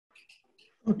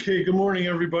Okay, good morning,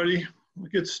 everybody.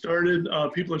 We'll get started.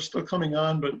 People are still coming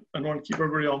on, but I don't want to keep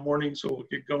everybody all morning, so we'll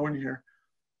get going here.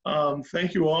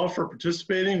 Thank you all for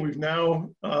participating.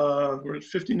 We're at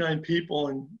 59 people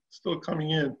and still coming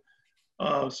in.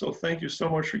 So thank you so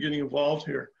much for getting involved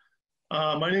here.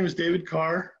 My name is David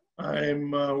Carr. I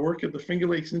work at the Finger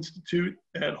Lakes Institute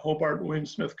at Hobart William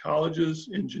Smith Colleges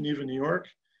in Geneva, New York,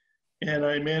 and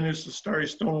I manage the Starry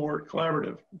Stonewort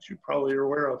Collaborative, which you probably are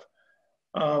aware of.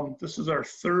 This is our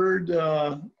third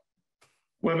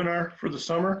webinar for the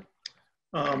summer,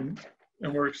 and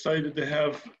we're excited to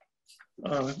have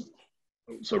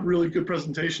some really good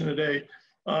presentation today.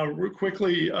 Real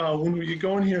quickly, when we get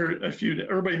going here,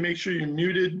 everybody make sure you're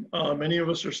muted. Many of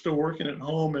us are still working at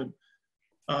home, and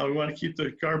we want to keep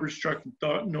the garbage truck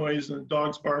noise and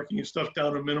dogs barking and stuff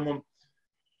down to a minimum.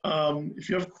 If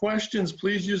you have questions,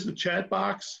 please use the chat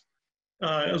box.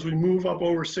 As we move up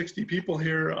over 60 people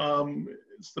here,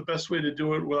 it's the best way to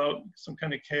do it without some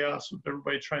kind of chaos with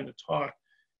everybody trying to talk.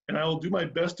 And I will do my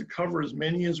best to cover as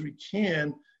many as we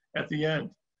can at the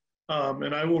end.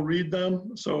 And I will read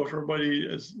them. So if everybody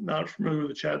is not familiar with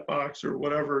the chat box or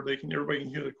whatever, everybody can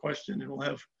hear the question, and we'll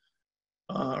have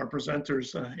our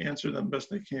presenters answer them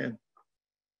best they can.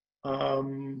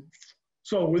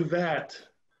 So with that,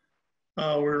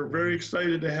 we're very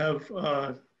excited to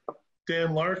have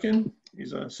Dan Larkin.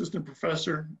 He's an assistant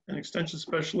professor and extension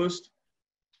specialist.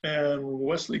 And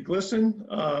Wesley Glisson,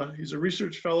 he's a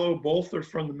research fellow. Both are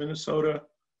from the Minnesota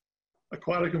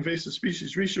Aquatic Invasive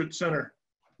Species Research Center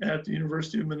at the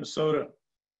University of Minnesota.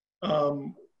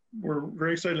 We're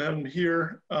very excited to have him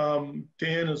here.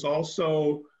 Dan is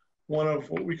also one of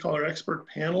what we call our expert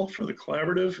panel for the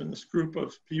collaborative, and this group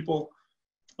of people,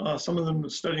 some of them have been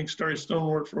studying Starry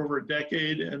Stonewort for over a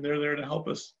decade, and they're there to help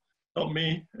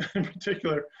me in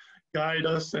particular, guide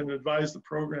us and advise the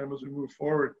program as we move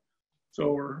forward.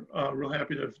 So we're real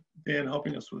happy to have Dan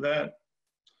helping us with that.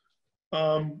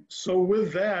 So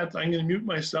with that, I'm going to mute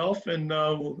myself and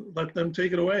we'll let them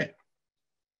take it away.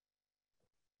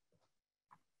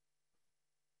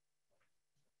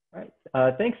 All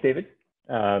right, thanks, David.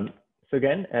 So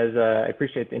again, I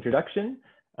appreciate the introduction.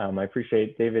 I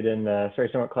appreciate David and the Starry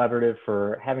Stonewort Collaborative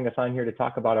for having us on here to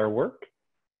talk about our work.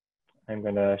 I'm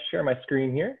going to share my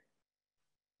screen here.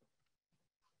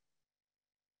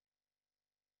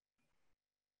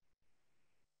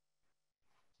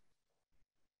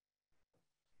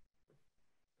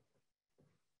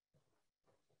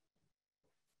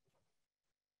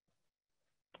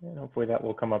 And hopefully that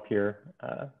will come up here.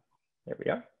 There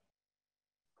we are.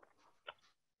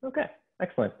 Okay,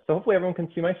 excellent. So hopefully everyone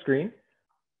can see my screen.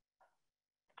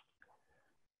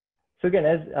 So again,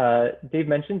 as Dave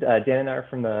mentioned, Dan and I are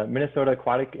from the Minnesota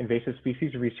Aquatic Invasive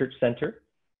Species Research Center.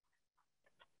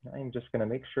 I'm just going to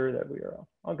make sure that we are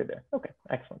all good there. Okay,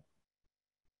 excellent.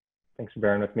 Thanks for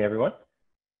bearing with me, everyone.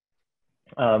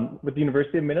 With the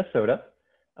University of Minnesota,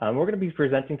 we're going to be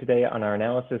presenting today on our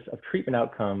analysis of treatment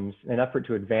outcomes in an effort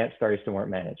to advance Starry Stonewort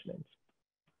management.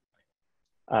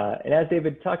 And as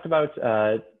David talked about,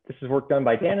 this is work done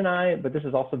by Dan and I, but this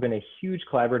has also been a huge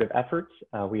collaborative effort.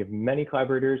 We have many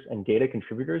collaborators and data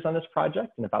contributors on this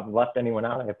project. And if I've left anyone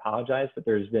out, I apologize, but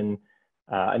there's been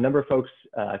a number of folks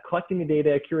collecting the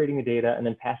data, curating the data, and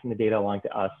then passing the data along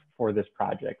to us for this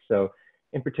project. So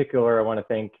in particular, I want to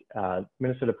thank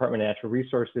Minnesota Department of Natural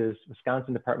Resources,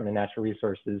 Wisconsin Department of Natural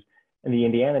Resources, and the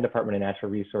Indiana Department of Natural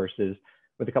Resources,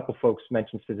 with a couple folks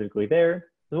mentioned specifically there,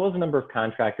 as well as a number of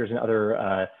contractors and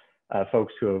other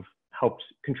folks who have helped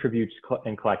contribute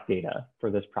and collect data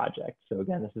for this project. So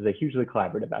again, this is a hugely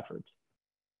collaborative effort.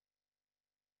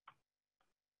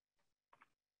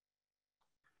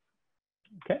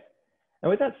 Okay. And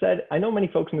with that said, I know many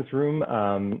folks in this room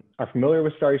are familiar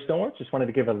with Starry Stonewort. Just wanted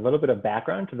to give a little bit of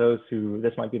background to those who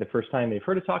this might be the first time they've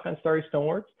heard a talk on Starry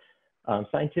Stonewort.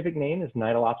 Scientific name is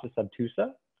Nidalopsis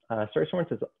obtusa. Starry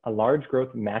Stonewort is a large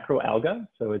growth macroalga,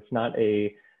 so it's not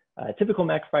a typical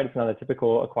macrophyte. It's not a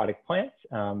typical aquatic plant,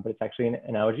 but it's actually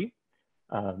an algae.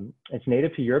 It's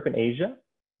native to Europe and Asia.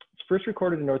 It's first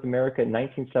recorded in North America in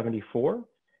 1974,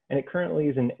 and it currently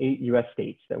is in 8 US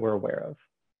states that we're aware of.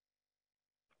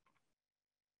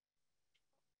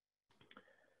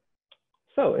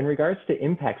 So in regards to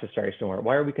impacts of Starry Stonewort,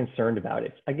 why are we concerned about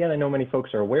it? Again, I know many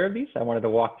folks are aware of these. I wanted to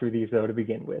walk through these though to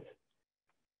begin with.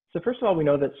 So first of all, we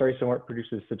know that Starry Stonewort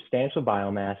produces substantial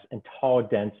biomass and tall,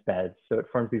 dense beds. So it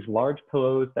forms these large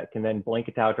pillows that can then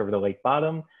blanket out over the lake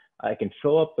bottom. It can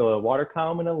fill up the water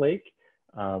column in a lake.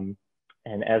 And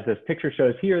as this picture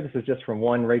shows here, this is just from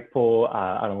one rake pool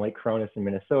out on Lake Cronus in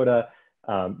Minnesota.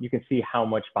 You can see how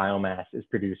much biomass is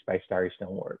produced by Starry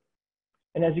Stonewort.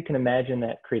 And as you can imagine,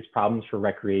 that creates problems for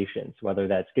recreation. So whether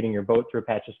that's getting your boat through a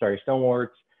patch of Starry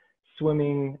Stonewort,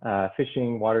 swimming,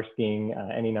 fishing, water skiing,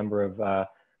 any number of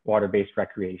water-based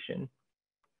recreation.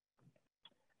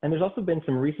 And there's also been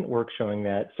some recent work showing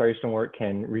that Starry Stonewort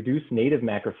can reduce native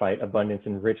macrophyte abundance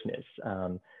and richness.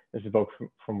 This is both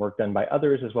from work done by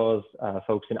others as well as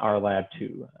folks in our lab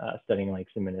too, studying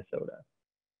lakes in Minnesota.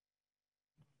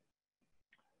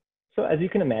 So as you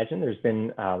can imagine, there's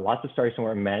been lots of Starry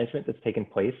Stonewort management that's taken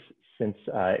place since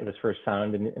it was first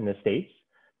found in the States.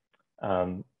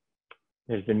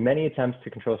 There's been many attempts to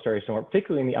control Starry Stonewort,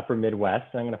 particularly in the upper Midwest.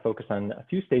 And I'm going to focus on a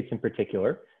few states in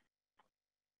particular.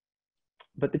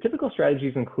 But the typical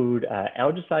strategies include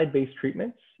algicide-based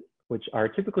treatments, which are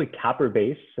typically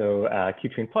copper-based. So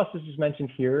Cutrine Plus is just mentioned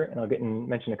here, and I'll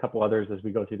mention a couple others as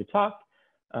we go through the talk.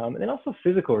 And then also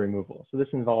physical removal. So this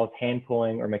involves hand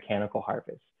pulling or mechanical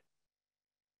harvest.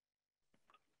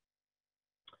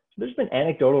 There's been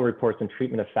anecdotal reports on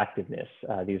treatment effectiveness.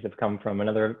 These have come from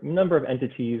another number of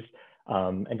entities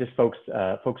and just folks'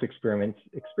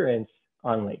 experience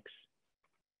on lakes.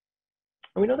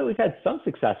 And we know that we've had some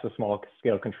success with small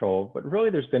scale control, but really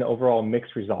there's been overall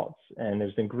mixed results, and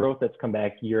there's been growth that's come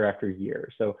back year after year.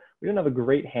 So we don't have a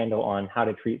great handle on how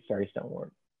to treat Starry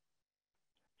Stonewort.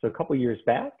 So a couple years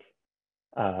back,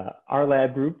 our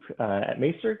lab group at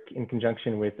MAISRC, in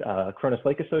conjunction with Coronis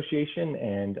Lake Association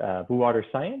and Blue Water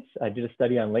Science, did a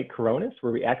study on Lake Coronis,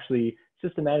 where we actually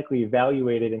systematically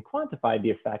evaluated and quantified the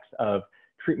effects of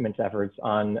treatment efforts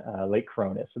on Lake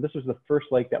Coronis. So this was the first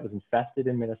lake that was infested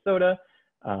in Minnesota,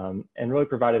 and really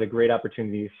provided a great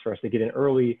opportunity for us to get in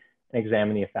early and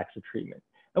examine the effects of treatment.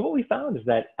 And what we found is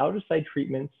that algicide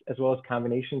treatments, as well as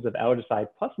combinations of algicide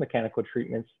plus mechanical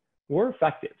treatments, were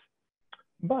effective.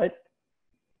 But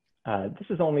this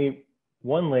is only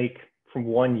one lake from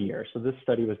 1 year. So this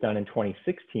study was done in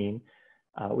 2016.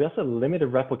 We also have limited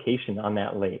replication on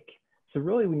that lake. So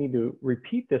really we need to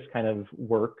repeat this kind of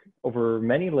work over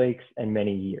many lakes and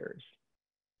many years.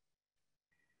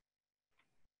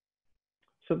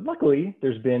 So luckily,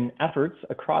 there's been efforts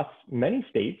across many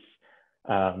states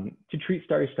to treat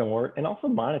Starry Stonewort and also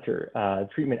monitor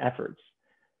treatment efforts.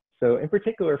 So in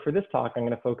particular, for this talk, I'm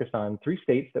going to focus on 3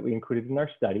 states that we included in our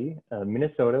study,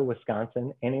 Minnesota,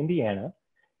 Wisconsin, and Indiana.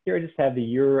 Here I just have the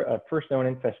year of first known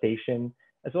infestation,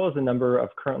 as well as the number of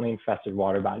currently infested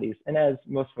water bodies. And as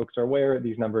most folks are aware,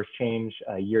 these numbers change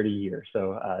year to year.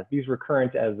 So these were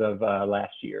current as of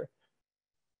last year.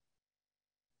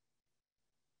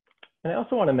 And I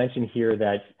also want to mention here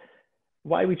that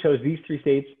why we chose these 3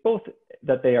 states, both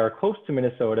that they are close to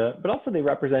Minnesota, but also they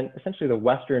represent essentially the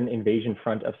western invasion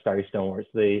front of Starry Stonewort.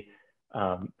 So they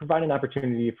provide an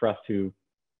opportunity for us to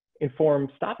inform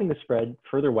stopping the spread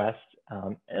further west.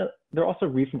 They're also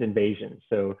recent invasions.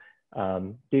 So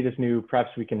data's new, perhaps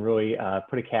we can really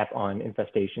put a cap on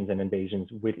infestations and invasions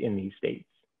within these states.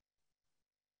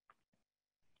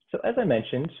 So as I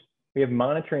mentioned, we have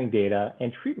monitoring data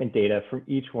and treatment data from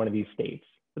each one of these states.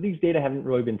 But these data haven't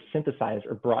really been synthesized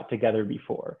or brought together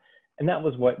before. And that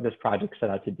was what this project set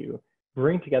out to do,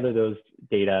 bring together those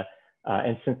data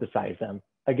and synthesize them,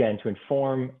 again, to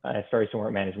inform Starry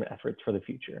Stonewort management efforts for the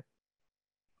future.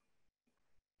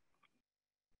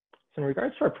 So in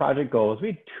regards to our project goals, we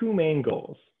had 2 main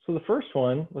goals. So the first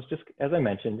one was just, as I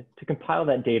mentioned, to compile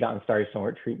that data on Starry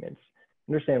Stonewort treatments,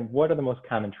 understand what are the most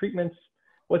common treatments,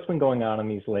 what's been going on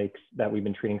these lakes that we've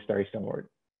been treating Starry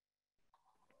Stonewort.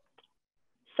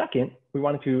 Second, we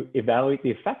wanted to evaluate the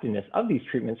effectiveness of these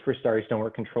treatments for Starry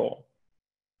Stonewort control.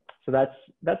 So that's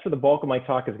where the bulk of my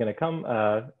talk is going to come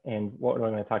and what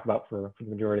I'm going to talk about for the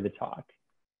majority of the talk.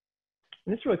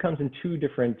 And this really comes in 2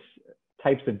 different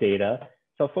types of data.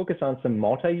 So I'll focus on some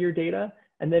multi-year data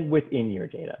and then within-year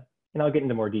data. And I'll get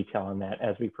into more detail on that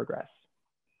as we progress.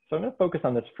 So I'm going to focus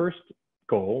on this first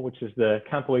goal, which is the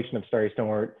compilation of Starry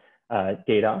Stonewort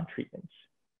data on treatments.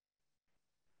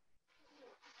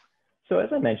 So as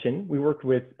I mentioned, we worked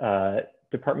with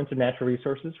departments of natural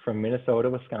resources from Minnesota,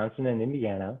 Wisconsin, and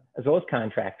Indiana, as well as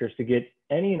contractors to get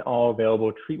any and all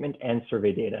available treatment and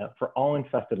survey data for all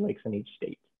infested lakes in each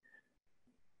state.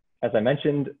 As I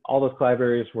mentioned, all those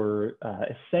collaborators were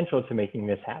essential to making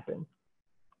this happen.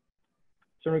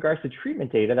 So in regards to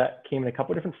treatment data, that came in a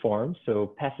couple of different forms.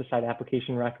 So pesticide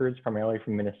application records, primarily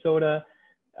from Minnesota,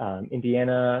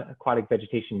 Indiana, aquatic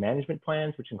vegetation management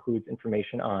plans, which includes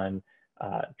information on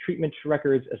treatment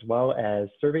records as well as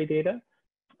survey data.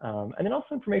 And then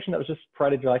also information that was just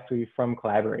provided directly from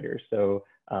collaborators. So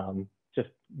just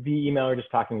via email or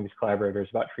just talking to these collaborators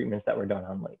about treatments that were done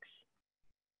on lakes.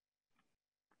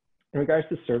 In regards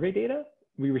to survey data,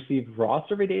 we received raw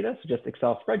survey data, so just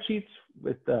Excel spreadsheets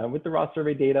with the raw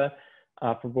survey data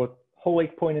for both whole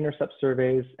lake point intercept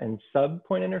surveys, and sub-lake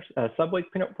point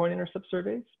intercept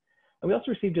surveys. And we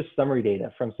also received just summary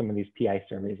data from some of these PI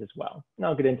surveys as well. And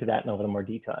I'll get into that in a little more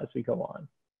detail as we go on.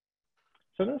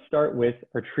 So I'm going to start with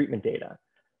our treatment data.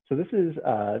 So this is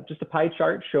just a pie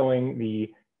chart showing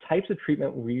the types of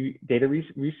treatment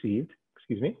received,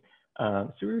 excuse me.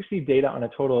 So we received data on a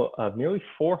total of nearly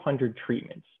 400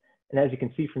 treatments. And as you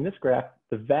can see from this graph,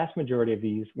 the vast majority of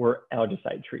these were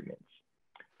algicide treatments.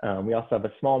 We also have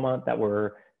a small amount that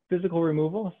were physical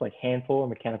removal, like hand pull or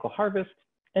mechanical harvest,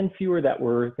 and fewer that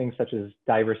were things such as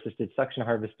diver-assisted suction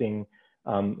harvesting,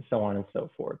 so on and so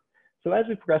forth. So as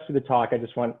we progress through the talk, I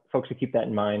just want folks to keep that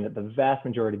in mind, that the vast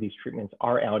majority of these treatments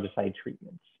are algicide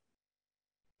treatments.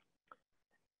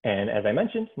 And as I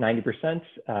mentioned, 90%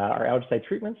 are algicide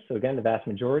treatments. So again, the vast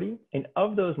majority. And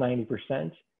of those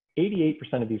 90%, 88%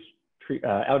 of these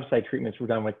algicide treatments were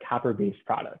done with copper-based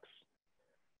products.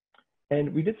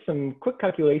 And we did some quick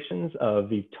calculations of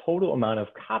the total amount of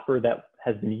copper that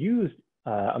has been used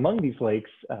among these lakes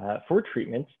for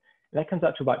treatment. And that comes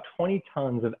out to about 20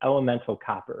 tons of elemental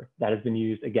copper that has been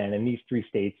used, again, in these 3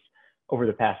 states over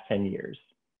the past 10 years.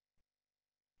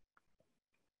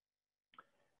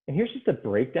 And here's just a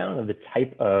breakdown of the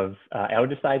type of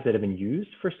algicides that have been used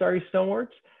for Starry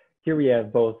Stonewort. Here we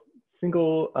have both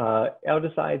single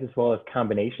algicides as well as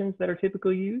combinations that are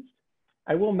typically used.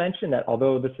 I will mention that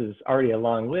although this is already a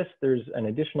long list, there's an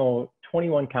additional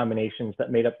 21 combinations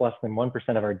that made up less than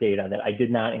 1% of our data that I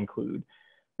did not include.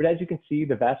 But as you can see,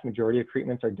 the vast majority of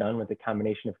treatments are done with a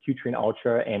combination of Cutrine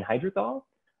Ultra and hydrothol,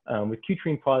 with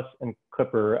Cutrine Plus and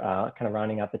Clipper kind of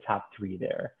rounding out the top 3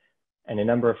 there. And a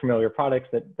number of familiar products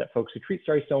that folks who treat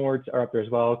Starry Stoneworts are up there as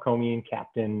well: Comine,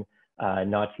 Captain,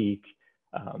 Nautique,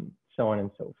 so on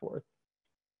and so forth.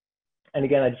 And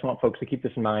again, I just want folks to keep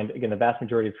this in mind. Again, the vast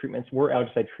majority of treatments were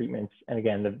algicide treatments. And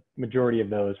again, the majority of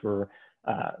those were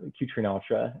Cutrine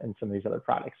Ultra and some of these other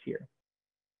products here.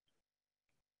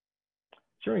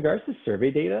 So in regards to survey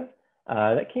data,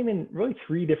 that came in really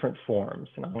 3 different forms.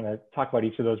 And I'm going to talk about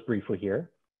each of those briefly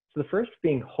here. So the first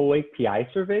being whole lake PI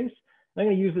surveys. I'm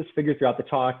going to use this figure throughout the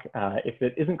talk. If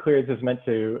it isn't clear, this is meant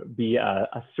to be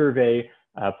a survey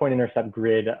point intercept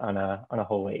grid on a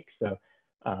whole lake. So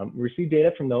we received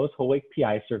data from those whole lake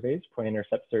PI surveys, point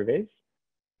intercept surveys.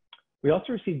 We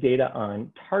also received data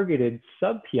on targeted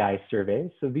sub-PI surveys.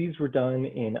 So these were done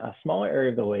in a smaller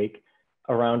area of the lake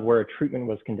around where a treatment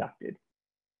was conducted.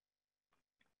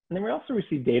 And then we also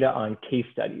received data on case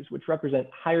studies, which represent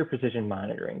higher precision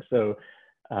monitoring. So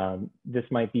this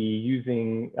might be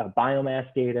using biomass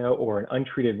data or an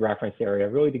untreated reference area,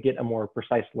 really to get a more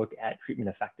precise look at treatment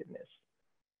effectiveness.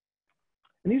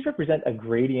 And these represent a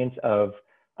gradient of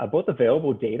both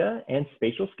available data and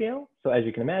spatial scale. So as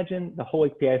you can imagine, the whole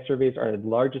lake PI surveys are the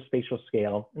largest spatial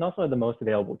scale and also have the most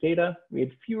available data. We had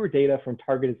fewer data from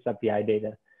targeted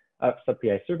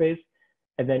sub-PI surveys,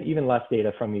 and then even less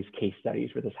data from these case studies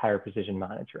with this higher precision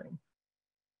monitoring.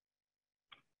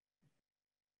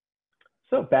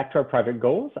 So back to our project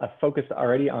goals. I've focused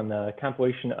already on the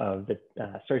compilation of the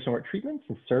Starry Stonewort treatments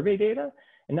and survey data.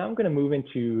 And now I'm going to move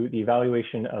into the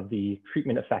evaluation of the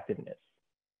treatment effectiveness.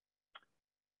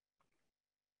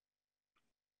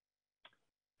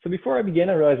 So before I begin,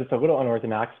 I realize it's a little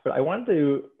unorthodox, but I wanted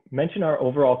to mention our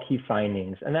overall key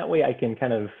findings. And that way I can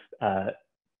kind of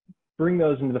bring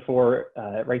those into the fore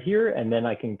right here, and then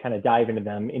I can kind of dive into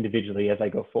them individually as I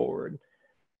go forward.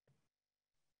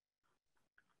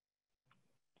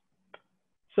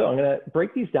 So I'm going to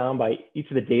break these down by each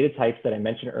of the data types that I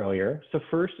mentioned earlier. So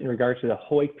first, in regards to the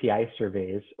whole lake PI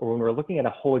surveys, or when we're looking at a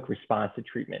whole lake response to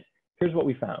treatment, here's what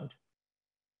we found.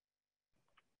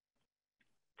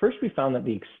 First, we found that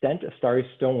the extent of Starry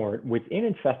Stonewort within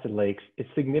infested lakes is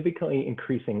significantly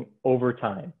increasing over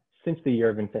time since the year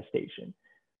of infestation.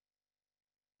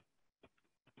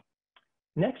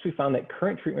 Next, we found that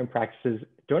current treatment practices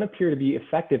don't appear to be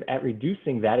effective at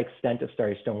reducing that extent of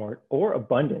Starry Stonewort or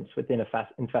abundance within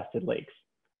infested lakes.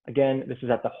 Again, this is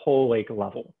at the whole lake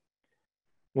level.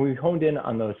 When we honed in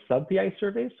on those sub-PI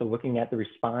surveys, so looking at the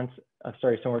response of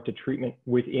Starry Stonewort to treatment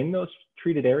within those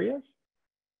treated areas,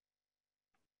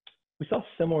 we saw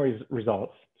similar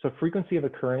results. So frequency of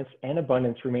occurrence and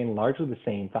abundance remain largely the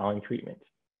same following treatment.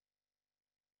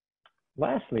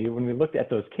 Lastly, when we looked at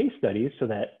those case studies, so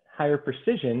that higher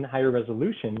precision, higher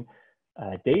resolution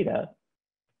data,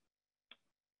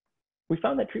 we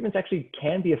found that treatments actually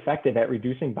can be effective at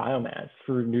reducing biomass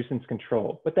through nuisance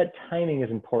control, but that timing is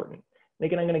important. And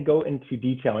again, I'm going to go into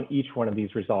detail on each one of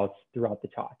these results throughout the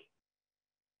talk.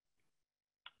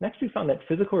 Next, we found that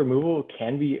physical removal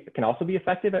can also be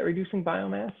effective at reducing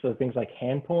biomass. So things like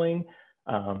hand pulling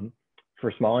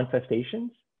for small infestations.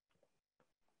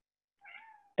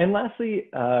 And lastly,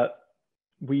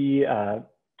 we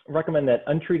recommend that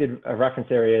untreated reference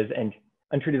areas and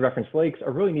untreated reference lakes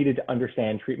are really needed to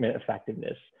understand treatment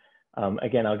effectiveness.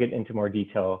 Again, I'll get into more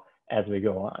detail as we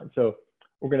go on. So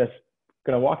we're going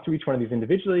to walk through each one of these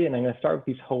individually, and I'm going to start with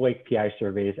these whole lake PI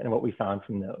surveys and what we found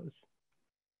from those.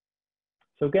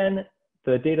 So again,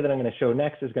 the data that I'm going to show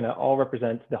next is going to all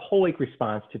represent the whole lake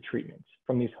response to treatments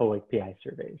from these whole lake PI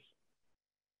surveys.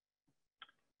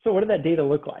 So what did that data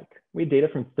look like? We had data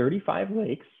from 35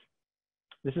 lakes.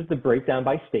 This is the breakdown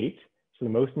by state. So the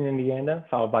most in Indiana,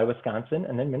 followed by Wisconsin,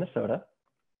 and then Minnesota.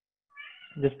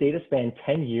 This data spanned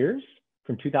 10 years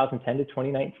from 2010 to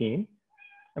 2019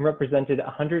 and represented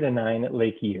 109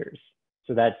 lake years.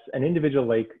 So that's an individual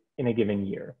lake in a given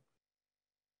year.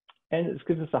 And this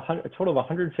gives us a total of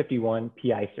 151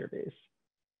 PI surveys.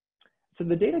 So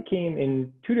the data came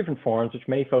in two different forms, which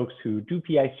many folks who do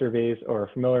PI surveys or are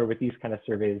familiar with these kind of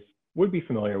surveys would be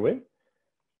familiar with.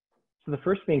 So the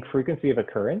first being frequency of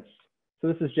occurrence. So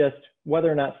this is just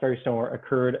whether or not Starry Stonewort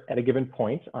occurred at a given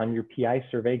point on your PI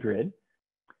survey grid.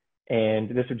 And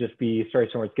this would just be Starry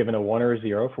Stonewort given a 1 or a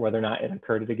 0 for whether or not it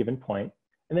occurred at a given point.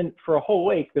 And then for a whole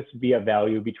lake, this would be a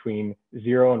value between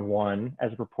 0 and 1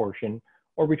 as a proportion,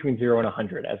 or between 0 and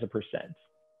 100 as a percent.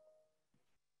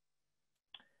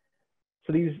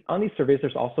 So on these surveys,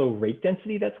 there's also rate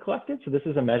density that's collected. So this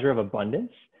is a measure of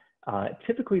abundance.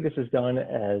 Typically, this is done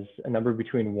as a number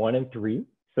between 1 and 3.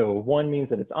 So 1 means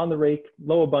that it's on the rake,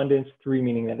 low abundance, 3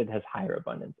 meaning that it has higher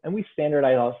abundance. And we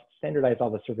standardize all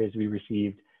the surveys we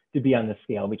received to be on the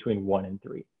scale between 1 and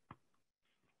 3.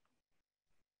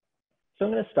 So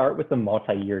I'm going to start with the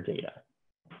multi-year data.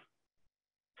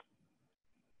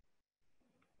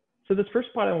 So this first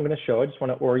plot I'm going to show, I just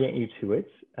want to orient you to it.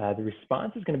 The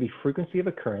response is going to be frequency of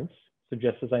occurrence. So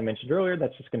just as I mentioned earlier,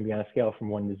 that's just going to be on a scale from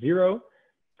 1 to 0.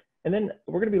 And then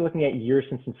we're going to be looking at years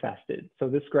since infested. So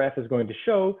this graph is going to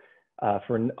show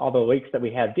for all the lakes that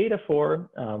we have data for,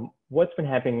 what's been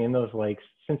happening in those lakes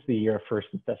since the year of first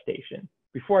infestation.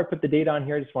 Before I put the data on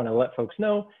here, I just want to let folks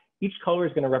know each color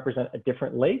is going to represent a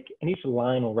different lake, and each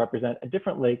line will represent a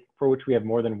different lake for which we have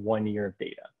more than 1 year of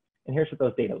data. And here's what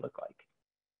those data look like.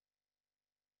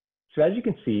 So as you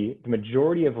can see, the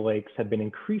majority of lakes have been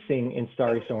increasing in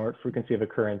Starry Stonewort frequency of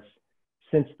occurrence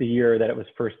since the year that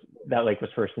that lake was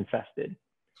first infested.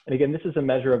 And again, this is a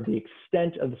measure of the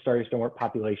extent of the Starry Stonewort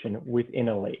population within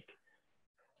a lake.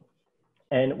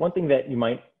 And one thing that you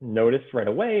might notice right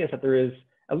away is that there is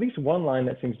at least one line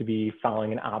that seems to be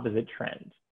following an opposite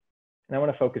trend. And I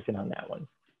want to focus in on that one.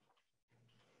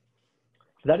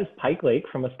 So that is Pike Lake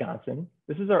from Wisconsin.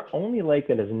 This is our only lake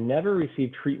that has never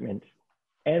received treatment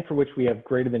and for which we have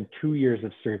greater than 2 years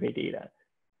of survey data.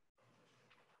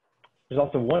 There's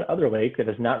also one other lake that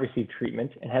has not received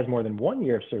treatment and has more than 1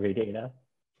 year of survey data,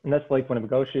 and that's Lake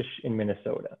Winnibigoshish in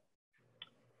Minnesota.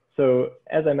 So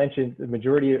as I mentioned, the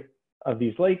majority of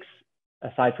these lakes,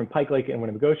 aside from Pike Lake and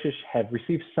Winnibigoshish, have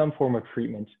received some form of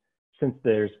treatment since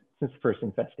the first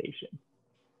infestation.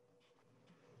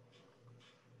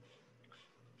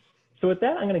 So with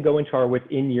that, I'm going to go into our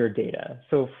within year data.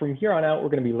 So from here on out, we're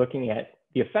going to be looking at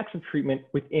the effects of treatment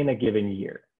within a given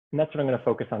year. And that's what I'm going to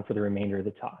focus on for the remainder of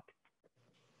the talk.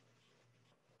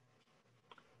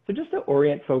 So just to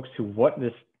orient folks to what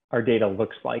our data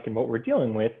looks like and what we're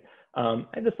dealing with, I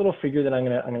have this little figure that I'm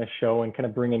going to show and kind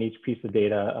of bring in each piece of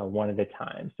data one at a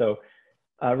time. So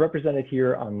represented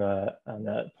here on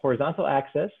the horizontal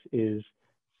axis is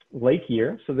lake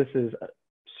year. So this is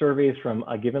surveys from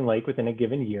a given lake within a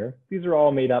given year. These are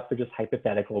all made up, they're just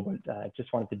hypothetical, but I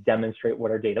just wanted to demonstrate what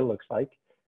our data looks like.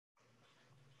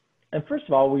 And first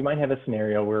of all, we might have a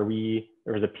scenario where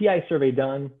there was a PI survey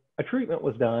done, a treatment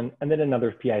was done, and then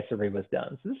another PI survey was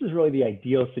done. So this is really the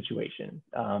ideal situation.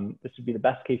 This would be the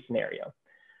best case scenario.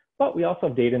 But we also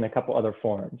have data in a couple other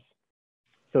forms.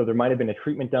 So there might have been a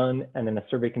treatment done and then a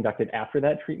survey conducted after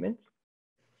that treatment.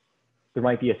 There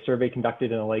might be a survey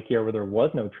conducted in a lake year where there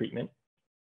was no treatment.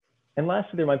 And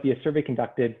lastly, there might be a survey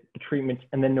conducted, a treatment,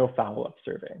 and then no follow-up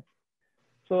survey.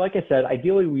 So like I said,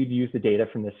 ideally we'd use the data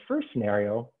from this first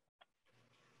scenario,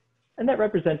 and that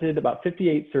represented about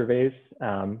 58 surveys,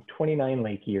 29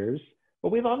 lake years,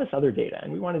 but we have all this other data,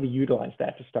 and we wanted to utilize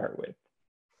that to start with.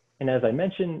 And as I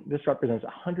mentioned, this represents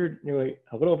a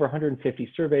little over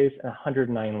 150 surveys and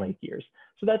 109 lake years.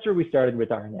 So that's where we started with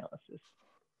our analysis.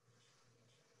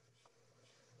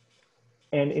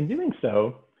 And in doing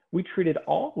so, we treated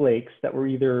all lakes that were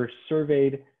either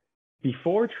surveyed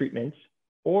before treatment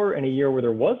or in a year where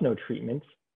there was no treatment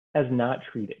as not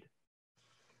treated.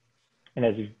 And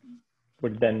as you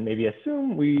would then maybe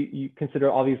assume, you consider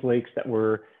all these lakes that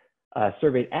were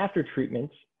surveyed after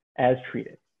treatment as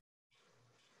treated.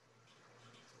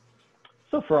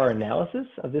 So for our analysis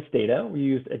of this data, we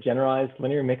used a generalized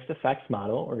linear mixed effects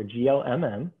model, or a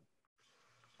GLMM.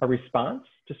 Our response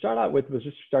to start out with was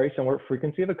just Starry Stonewort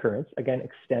frequency of occurrence, again,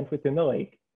 extent within the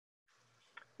lake.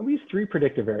 And we used 3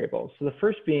 predictor variables. So the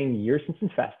first being year since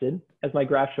infested. As my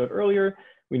graph showed earlier,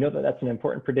 we know that that's an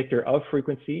important predictor of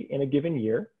frequency in a given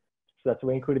year. So that's why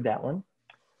we included that one.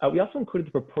 We also included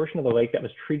the proportion of the lake that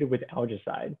was treated with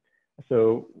algicide.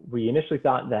 So we initially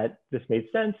thought that this made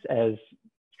sense, as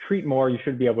treat more, you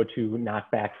should be able to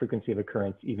knock back frequency of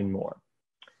occurrence even more.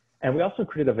 And we also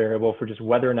included a variable for just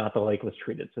whether or not the lake was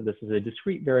treated. So this is a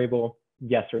discrete variable,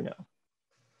 yes or no.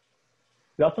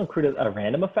 We also included a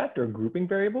random effect or grouping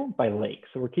variable by lake.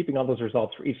 So we're keeping all those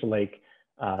results for each lake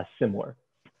similar.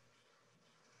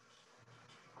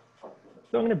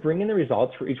 So I'm going to bring in the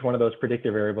results for each one of those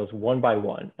predictor variables one by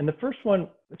one. And the first one,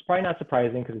 it's probably not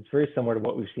surprising because it's very similar to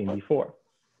what we've seen before.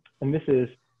 And this is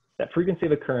that frequency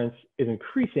of occurrence is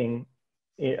increasing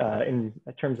in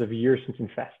terms of years since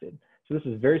infested. So this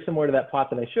is very similar to that plot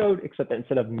that I showed, except that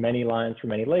instead of many lines for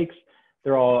many lakes,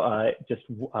 they're all just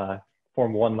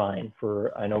form one line for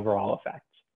an overall effect.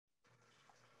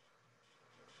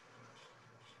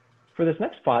 For this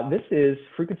next plot, this is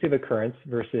frequency of occurrence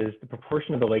versus the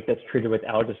proportion of the lake that's treated with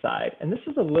algicide. And this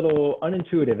is a little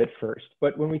unintuitive at first,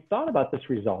 but when we thought about this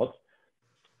result,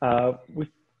 we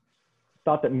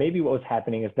thought that maybe what was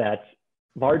happening is that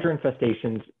larger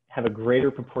infestations have a greater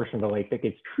proportion of the lake that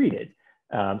gets treated.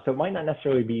 So it might not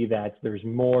necessarily be that there's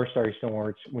more Starry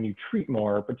Stoneworts when you treat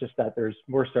more, but just that there's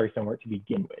more Starry Stonewort to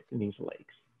begin with in these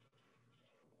lakes.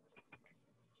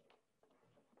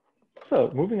 So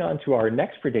moving on to our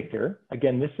next predictor,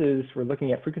 again, we're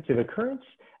looking at frequency of occurrence,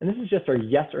 and this is just our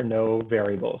yes or no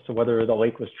variable. So whether the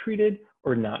lake was treated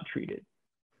or not treated.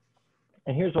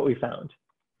 And here's what we found.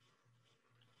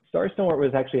 Starry Stonewort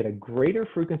was actually at a greater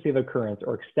frequency of occurrence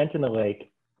or extent in the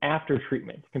lake after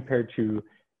treatment compared to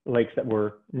lakes that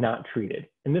were not treated.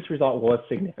 And this result was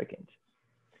significant.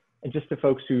 And just to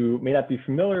folks who may not be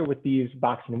familiar with these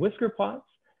box and whisker plots,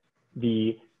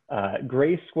 the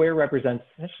gray square represents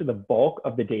essentially the bulk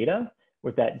of the data,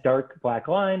 with that dark black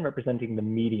line representing the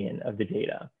median of the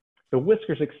data. The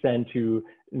whiskers extend to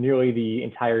nearly the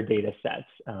entire data set,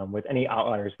 with any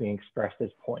outliers being expressed as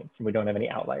points, and we don't have any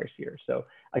outliers here. So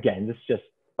again, this just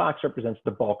box represents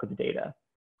the bulk of the data.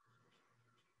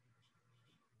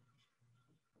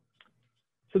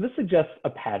 So this suggests a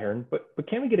pattern, but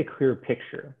can we get a clearer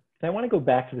picture? And I want to go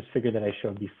back to this figure that I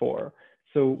showed before.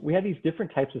 So we have these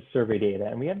different types of survey data,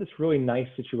 and we have this really nice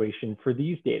situation for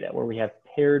these data where we have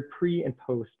paired pre and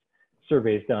post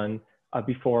surveys done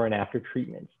before and after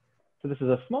treatments. So this is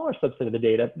a smaller subset of the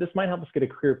data, but this might help us get a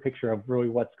clear picture of really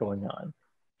what's going on.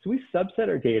 So we subset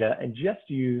our data and just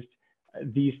used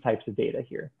these types of data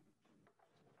here.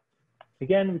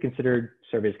 Again, we considered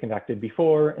surveys conducted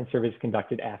before and surveys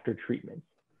conducted after treatment.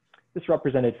 This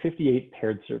represented 58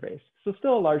 paired surveys, so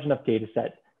still a large enough data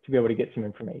set to be able to get some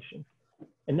information.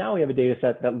 And now we have a data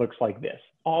set that looks like this,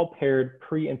 all paired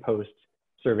pre and post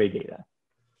survey data.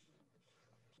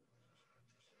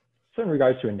 So in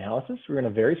regards to analysis, we're in a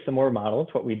very similar model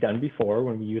to what we'd done before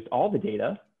when we used all the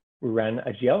data. We ran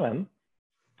a GLM.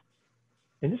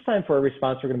 And this time for our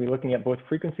response, we're going to be looking at both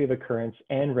frequency of occurrence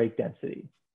and rate density.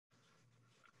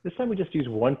 This time we just use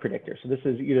one predictor. So this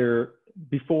is either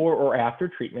before or after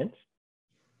treatment.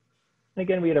 And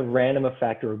again, we had a random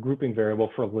effect or a grouping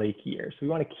variable for lake years. So we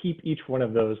want to keep each one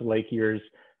of those lake years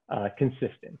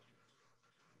consistent.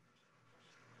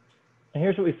 And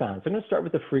here's what we found. So I'm going to start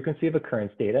with the frequency of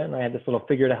occurrence data, and I had this little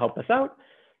figure to help us out.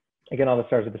 Again, all the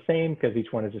stars are the same because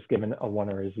each one is just given a 1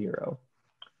 or a 0.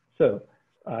 So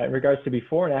in regards to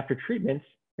before and after treatments,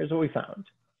 here's what we found.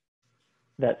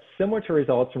 That similar to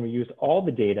results when we used all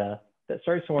the data, that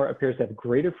Starry Stonewort appears to have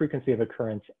greater frequency of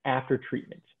occurrence after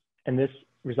treatment. And this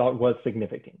result was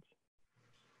significant.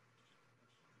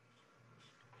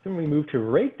 So when we move to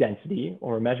rate density,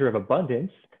 or a measure of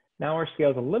abundance, now our scale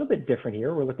is a little bit different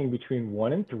here. We're looking between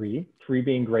 1 and 3, 3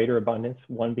 being greater abundance,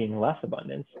 1 being less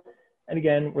abundance. And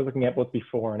again, we're looking at both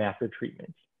before and after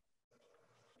treatment.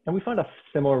 And we found a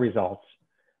similar result.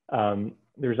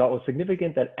 The result was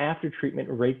significant that after treatment,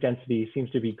 rate density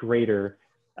seems to be greater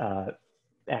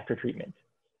after treatment.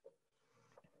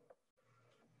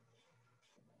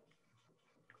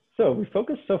 So we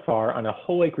focused so far on a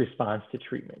whole lake response to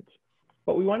treatment,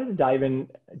 but we wanted to dive in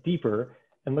deeper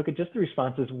and look at just the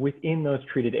responses within those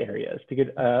treated areas to get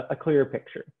a clearer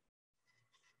picture.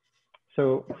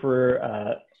 So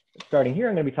for starting here,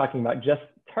 I'm going to be talking about just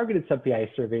targeted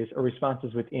sub-PI surveys or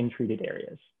responses within treated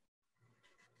areas.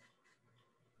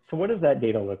 So what does that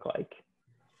data look like?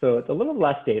 So it's a little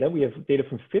less data. We have data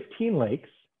from 15 lakes,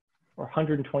 or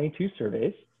 122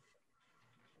 surveys.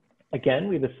 Again,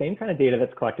 we have the same kind of data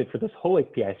that's collected for this whole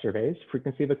lake PI surveys,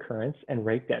 frequency of occurrence and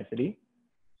rake density.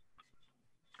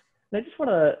 And I just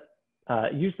want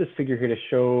to use this figure here to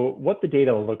show what the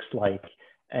data looks like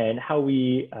and how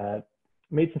we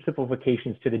made some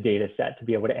simplifications to the data set to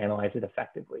be able to analyze it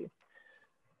effectively.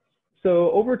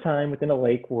 So over time within a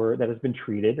lake that has been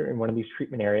treated or in one of these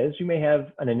treatment areas, you may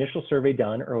have an initial survey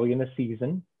done early in the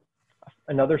season,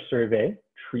 another survey,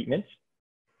 treatment,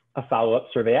 a follow-up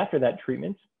survey after that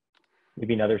treatment,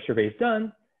 maybe another survey is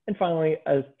done, and finally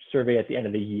a survey at the end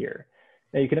of the year.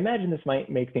 Now you can imagine this might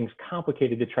make things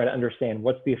complicated to try to understand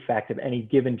what's the effect of any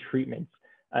given treatment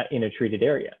in a treated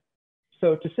area.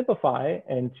 So to simplify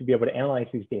and to be able to analyze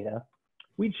these data,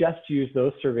 we just use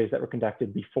those surveys that were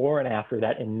conducted before and after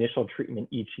that initial treatment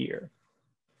each year.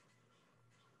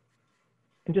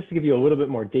 And just to give you a little bit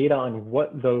more data on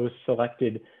what those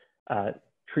selected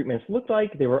treatments looked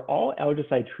like, they were all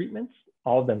algicide treatments,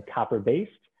 all of them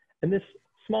copper-based, and this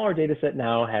smaller data set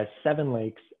now has 7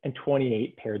 lakes and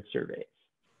 28 paired surveys.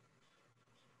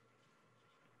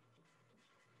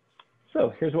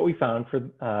 So here's what we found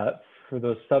for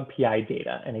those sub-PI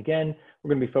data. And again, we're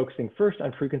going to be focusing first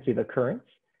on frequency of occurrence.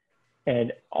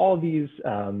 And all these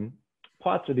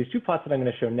plots, or these 2 plots that I'm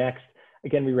going to show next,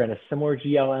 again, we ran a similar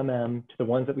GLMM to the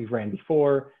ones that we've ran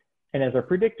before. And as our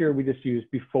predictor, we just used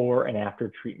before and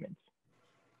after treatments.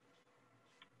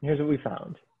 And here's what we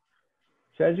found.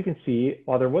 So as you can see,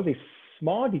 while there was a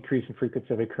small decrease in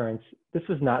frequency of occurrence, this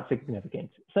was not significant.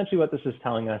 Essentially what this is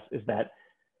telling us is that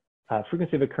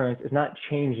frequency of occurrence is not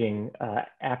changing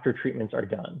after treatments are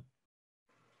done.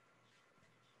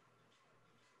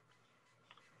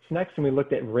 So next, when we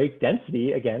looked at rake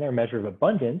density, again, our measure of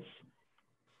abundance,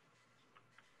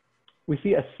 we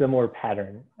see a similar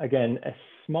pattern. Again, a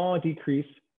small decrease,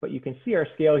 but you can see our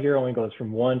scale here only goes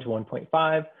from 1 to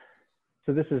 1.5.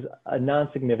 So this is a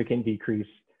non-significant decrease,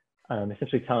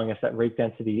 essentially telling us that rake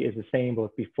density is the same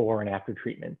both before and after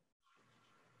treatment.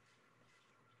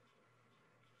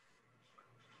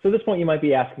 So at this point, you might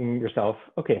be asking yourself,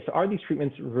 okay, so are these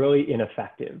treatments really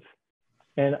ineffective?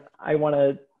 And I want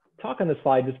to talk on this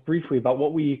slide just briefly about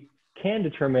what we can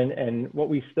determine and what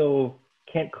we still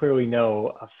can't clearly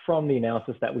know from the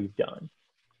analysis that we've done.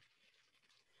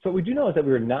 So what we do know is that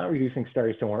we are not reducing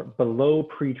Starry Stonewort below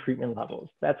pre-treatment levels.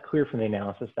 That's clear from the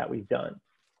analysis that we've done.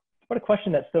 But a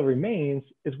question that still remains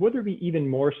is, would there be even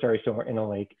more Starry Stonewort in a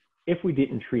lake if we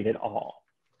didn't treat at all?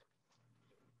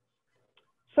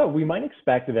 So we might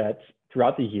expect that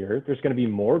throughout the year, there's going to be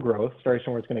more growth. Starry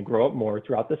Stonewort is going to grow up more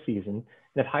throughout the season and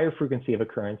have higher frequency of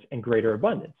occurrence and greater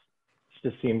abundance.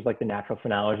 This just seems like the natural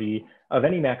phenology of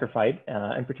any macrophyte,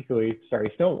 and particularly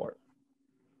Starry Stonewort.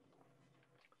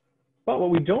 But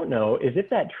what we don't know is if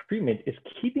that treatment is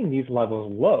keeping these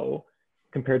levels low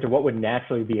compared to what would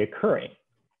naturally be occurring,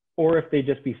 or if they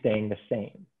just be staying the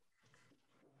same.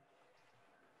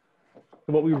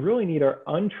 So what we really need are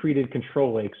untreated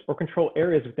control lakes or control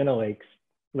areas within a lakes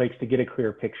to get a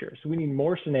clear picture. So we need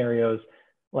more scenarios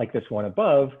like this one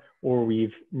above, where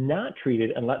we've not treated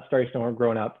and let Starry Stonewort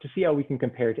grown up to see how we can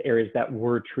compare to areas that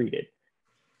were treated.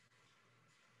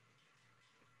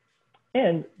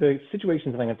 And the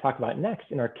situations that I'm going to talk about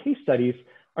next in our case studies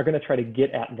are going to try to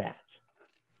get at that.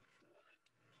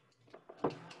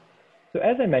 So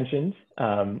as I mentioned,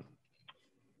 next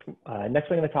I'm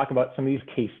going to talk about some of these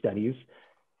case studies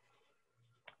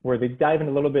where they dive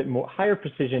into a little bit more higher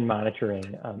precision monitoring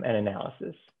and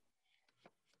analysis.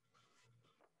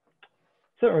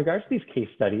 So in regards to these case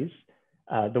studies,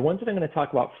 the ones that I'm going to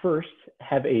talk about first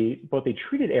have both a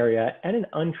treated area and an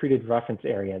untreated reference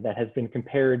area that has been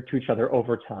compared to each other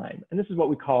over time. And this is what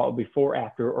we call a before,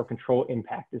 after, or control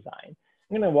impact design.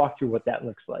 I'm going to walk through what that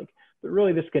looks like. But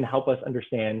really, this can help us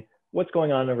understand what's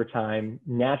going on over time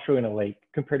naturally in a lake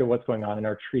compared to what's going on in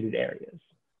our treated areas.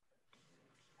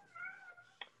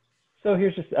 So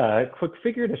here's just a quick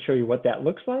figure to show you what that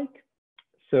looks like.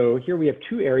 So here we have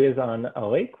 2 areas on a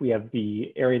lake. We have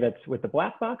the area that's with the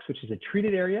black box, which is a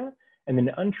treated area, and then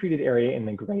the untreated area in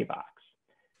the gray box.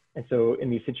 And so in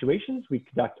these situations, we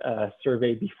conduct a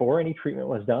survey before any treatment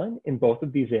was done in both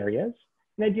of these areas.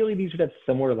 And ideally, these would have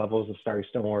similar levels of Starry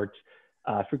Stonewort,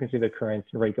 frequency of occurrence,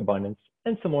 and rake abundance,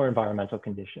 and similar environmental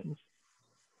conditions.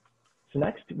 So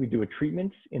next, we do a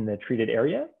treatment in the treated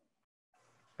area,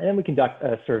 and then we conduct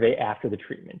a survey after the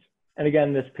treatment. And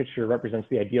again, this picture represents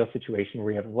the ideal situation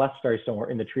where you have less Starry Stonewort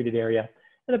in the treated area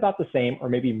and about the same or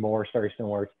maybe more Starry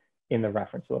Stonewort in the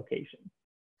reference location.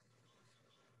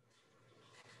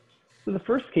 So the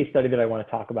first case study that I want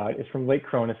to talk about is from Lake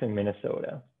Cronus in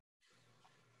Minnesota.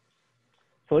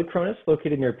 So Lake Cronus,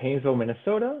 located near Paynesville,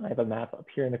 Minnesota. I have a map up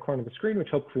here in the corner of the screen, which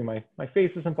hopefully my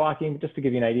face isn't blocking, but just to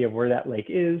give you an idea of where that lake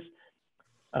is.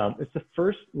 It's the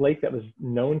first lake that was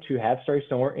known to have Starry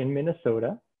Stonewort in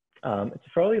Minnesota. It's a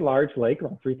fairly large lake,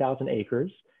 around 3,000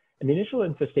 acres. And the initial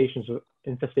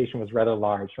infestation was rather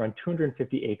large, around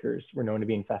 250 acres were known to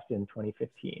be infested in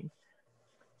 2015.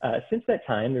 Since that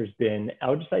time, there's been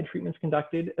algicide treatments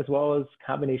conducted, as well as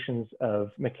combinations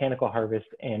of mechanical harvest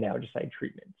and algicide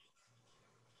treatments.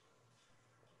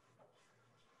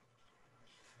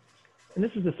 And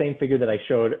this is the same figure that I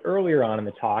showed earlier on in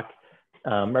the talk,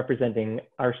 representing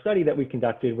our study that we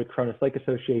conducted with Cronus Lake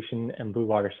Association and Blue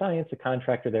Water Science, a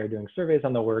contractor there doing surveys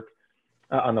on the lake,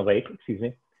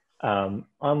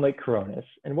 on Lake Cronus.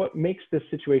 And what makes this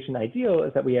situation ideal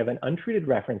is that we have an untreated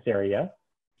reference area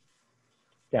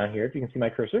down here, if you can see my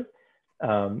cursor.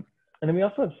 And then we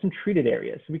also have some treated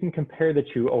areas, so we can compare the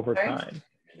two over time.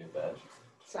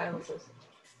 Silences.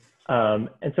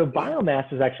 And so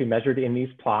biomass is actually measured in these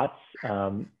plots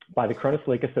by the Cronus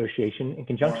Lake Association in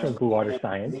conjunction with Blue Water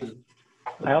Science.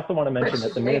 I also want to mention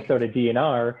that the Minnesota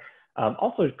DNR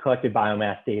also collected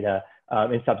biomass data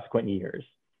in subsequent years.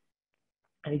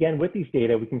 And again, with these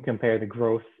data, we can compare the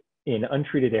growth in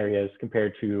untreated areas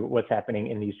compared to what's happening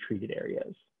in these treated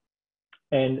areas,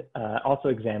 and also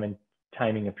examine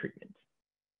timing of treatment.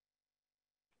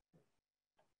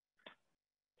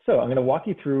 So I'm going to walk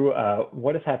you through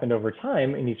what has happened over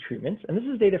time in these treatments. And this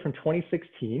is data from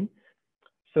 2016.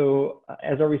 So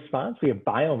as our response, we have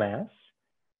biomass.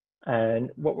 And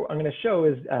what I'm going to show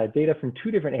is data from two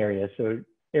different areas. So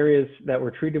areas that were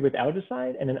treated with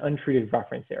algicide and an untreated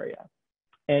reference area.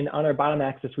 And on our bottom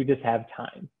axis, we just have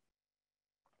time.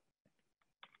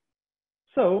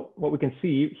 So what we can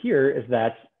see here is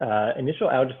that initial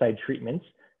algicide treatments,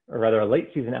 or rather a late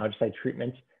season algicide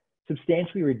treatment,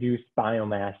 substantially reduced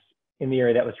biomass in the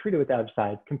area that was treated with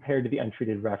algicide compared to the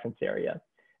untreated reference area. And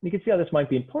you can see how this might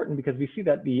be important because we see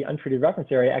that the untreated reference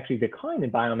area actually declined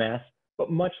in biomass,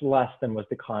 but much less than was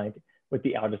declined with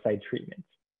the algicide treatment.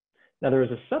 Now there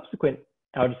was a subsequent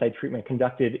algicide treatment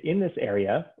conducted in this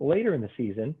area later in the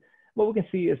season. What we can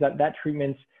see is that that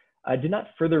treatment did not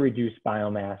further reduce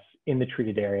biomass in the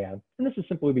treated area. And this is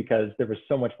simply because there was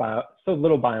so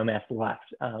little biomass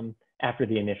left after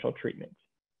the initial treatment.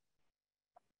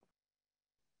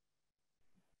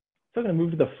 So I'm going to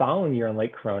move to the following year on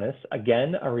Lake Cronus.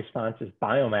 Again, our response is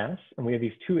biomass, and we have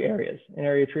these two areas, an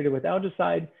area treated with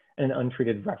algicide and an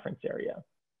untreated reference area.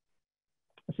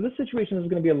 So this situation is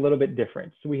going to be a little bit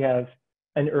different. So we have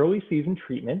an early season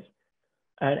treatment,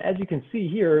 and as you can see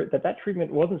here, that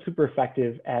treatment wasn't super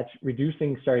effective at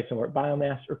reducing Starry Stonewort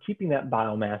biomass or keeping that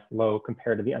biomass low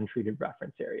compared to the untreated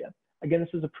reference area. Again,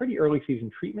 this is a pretty early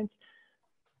season treatment.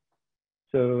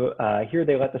 So here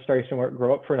they let the Starry Stonewort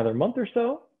grow up for another month or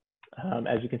so.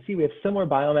 As you can see, we have similar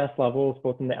biomass levels,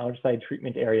 both in the algicide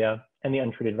treatment area and the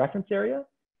untreated reference area.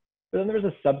 But then there was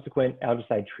a subsequent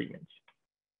algicide treatment.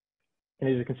 And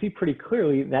as you can see pretty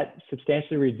clearly, that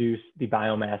substantially reduced the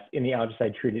biomass in the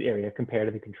algicide treated area compared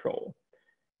to the control.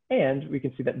 And we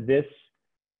can see that this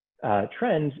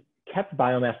trend kept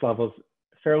biomass levels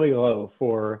fairly low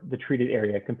for the treated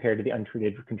area compared to the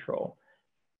untreated control.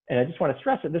 And I just want to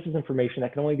stress that this is information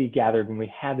that can only be gathered when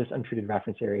we have this untreated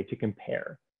reference area to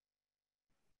compare.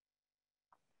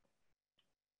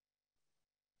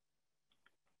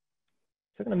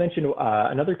 So I'm going to mention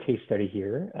another case study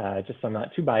here, just so I'm not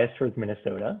too biased towards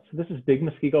Minnesota. So this is Big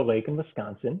Muskego Lake in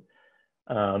Wisconsin.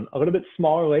 A little bit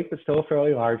smaller lake, but still a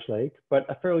fairly large lake, but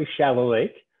a fairly shallow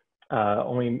lake,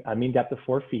 only a mean depth of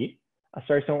 4 feet.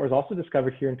 Starry Stonewort was also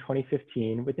discovered here in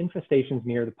 2015 with infestations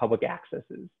near the public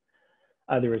accesses.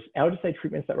 There was algicide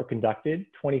treatments that were conducted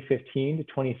 2015 to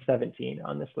 2017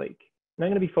 on this lake. And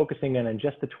I'm going to be focusing in on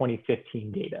just the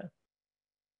 2015 data.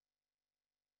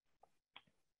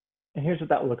 And here's what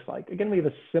that looks like. Again, we have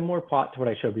a similar plot to what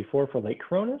I showed before for Lake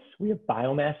Cronus. We have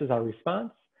biomass as our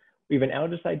response. We have an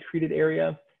algicide treated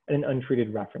area and an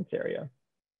untreated reference area.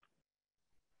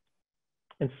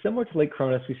 And similar to Lake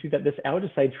Cronus, we see that this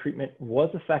algicide treatment was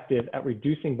effective at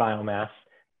reducing biomass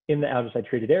in the algicide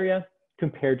treated area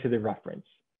compared to the reference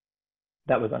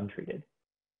that was untreated.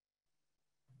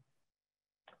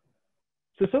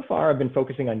 So far I've been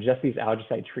focusing on just these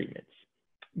algicide treatments.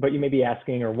 But you may be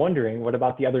asking or wondering, what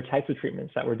about the other types of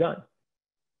treatments that were done?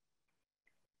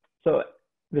 So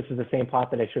this is the same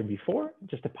plot that I showed before,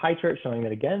 just a pie chart showing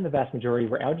that, again, the vast majority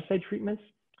were algicide treatments,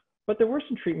 but there were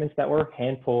some treatments that were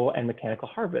hand pull and mechanical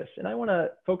harvest. And I want to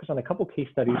focus on a couple case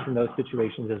studies from those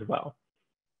situations as well.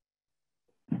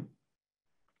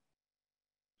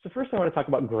 So first I want to talk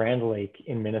about Grand Lake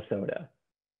in Minnesota.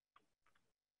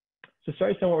 So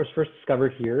Starry Stonewort was first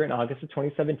discovered here in August of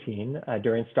 2017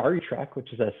 during Starry Trek,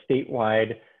 which is a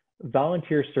statewide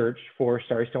volunteer search for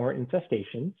Starry Stonewort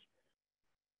infestations.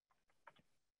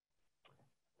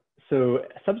 So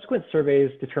subsequent surveys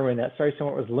determined that Starry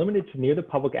Stonewort was limited to near the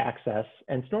public access,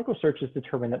 and snorkel searches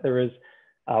determined that there was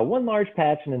one large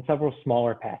patch and then several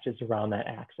smaller patches around that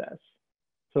access.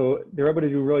 So they were able to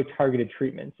do really targeted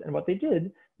treatments. And what they did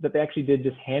is that they actually did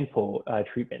just hand pull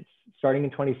treatments starting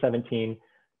in 2017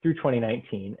 through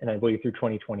 2019, and I believe through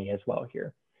 2020 as well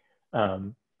here.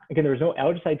 Again, there was no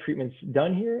algicide treatments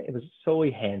done here. It was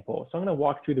solely hand pull. So I'm going to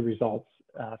walk through the results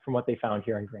from what they found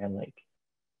here in Grand Lake.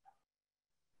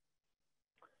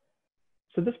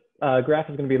 So this graph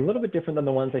is going to be a little bit different than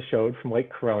the ones I showed from Lake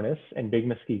Coronis and Big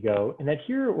Muskego, in that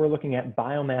here we're looking at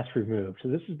biomass removed. So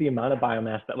this is the amount of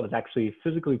biomass that was actually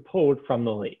physically pulled from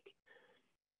the lake.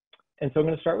 And so I'm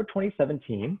going to start with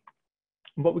 2017.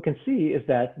 What we can see is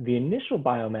that the initial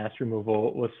biomass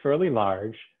removal was fairly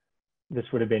large. This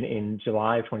would have been in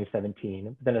July of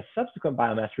 2017. Then a subsequent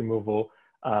biomass removal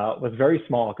was very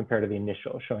small compared to the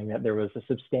initial, showing that there was a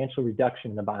substantial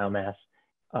reduction in the biomass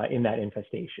in that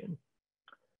infestation.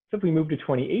 So if we move to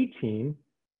 2018,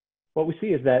 what we see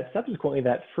is that subsequently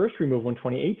that first removal in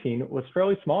 2018 was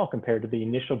fairly small compared to the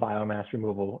initial biomass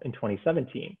removal in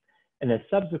 2017. And then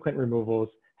subsequent removals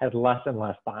had less and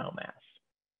less biomass.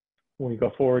 When we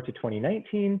go forward to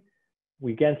 2019,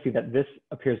 we again see that this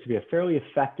appears to be a fairly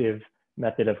effective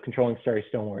method of controlling Starry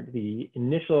Stonewort. The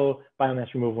initial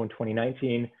biomass removal in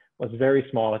 2019 was very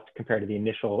small compared to the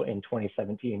initial in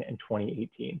 2017 and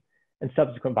 2018. And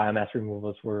subsequent biomass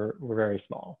removals were very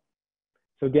small.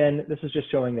 So again, this is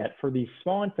just showing that for these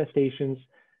small infestations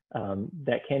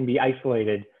that can be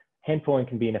isolated, hand pulling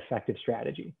can be an effective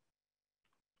strategy.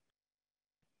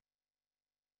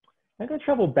 I'm going to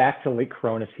travel back to Lake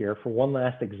Coronis here for one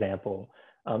last example.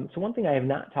 So one thing I have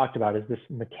not talked about is this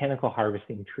mechanical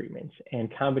harvesting treatments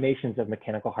and combinations of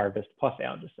mechanical harvest plus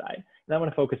algicide. And I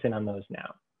want to focus in on those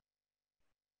now.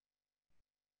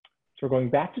 So we're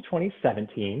going back to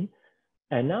 2017.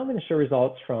 And now I'm going to show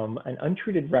results from an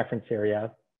untreated reference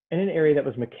area and an area that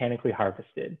was mechanically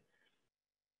harvested.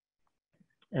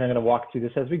 And I'm going to walk through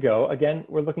this as we go. Again,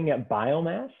 we're looking at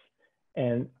biomass,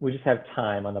 and we just have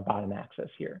time on the bottom axis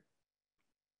here.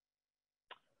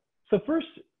 So first,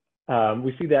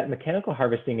 we see that mechanical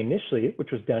harvesting initially,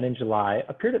 which was done in July,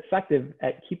 appeared effective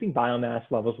at keeping biomass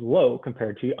levels low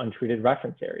compared to untreated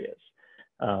reference areas.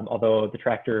 Although the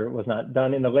tractor was not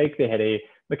done in the lake, they had a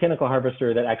mechanical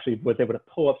harvester that actually was able to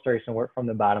pull up Starry Stonewort from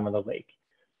the bottom of the lake.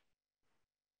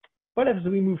 But as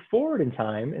we move forward in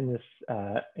time in this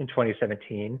in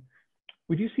 2017,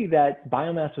 we do see that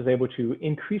biomass was able to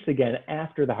increase again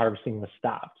after the harvesting was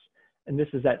stopped. And this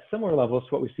is at similar levels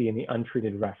to what we see in the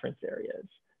untreated reference areas.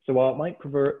 So while it might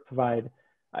provide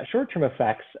short-term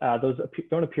effects, those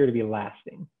don't appear to be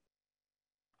lasting.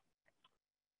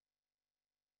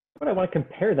 But I want to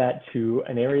compare that to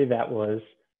an area that was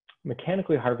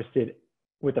mechanically harvested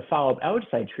with a follow-up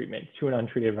algicide treatment to an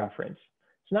untreated reference.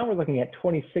 So now we're looking at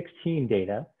 2016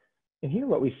 data. And here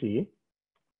what we see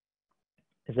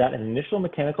is that an initial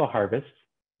mechanical harvest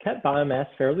kept biomass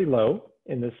fairly low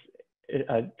in this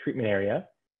treatment area.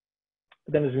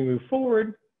 But then as we move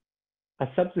forward, a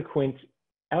subsequent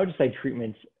algicide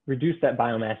treatment reduced that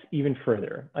biomass even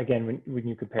further, again, when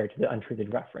you compare it to the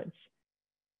untreated reference.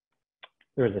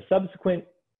 There was a subsequent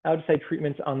algicide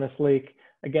treatment on this lake.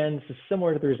 Again, this is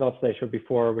similar to the results that I showed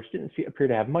before, which didn't appear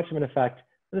to have much of an effect.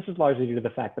 And this is largely due to the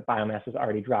fact that biomass has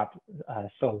already dropped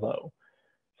so low.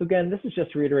 So again, this is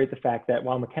just to reiterate the fact that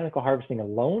while mechanical harvesting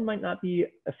alone might not be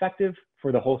effective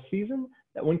for the whole season,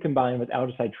 that when combined with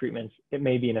algicide treatments, it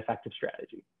may be an effective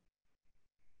strategy.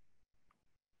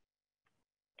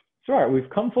 So all right, we've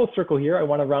come full circle here. I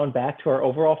want to round back to our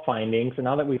overall findings. And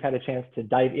now that we've had a chance to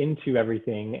dive into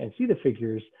everything and see the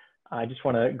figures, I just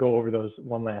want to go over those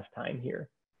one last time here.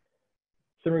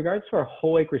 So in regards to our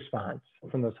whole lake response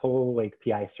from those whole lake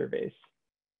PI surveys,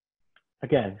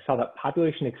 again, saw that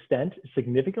population extent is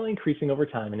significantly increasing over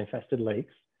time in infested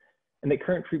lakes, and that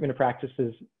current treatment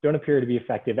practices don't appear to be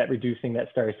effective at reducing that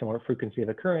Starry Stonewort frequency of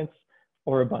occurrence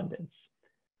or abundance.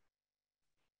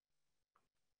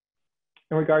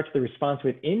 In regard to the response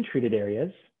within treated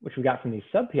areas, which we got from these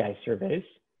sub-PI surveys,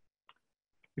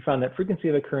 we found that frequency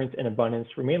of occurrence and abundance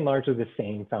remain largely the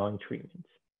same following treatment.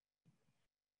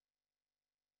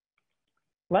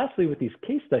 Lastly, with these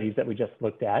case studies that we just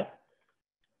looked at,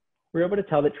 we were able to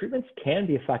tell that treatments can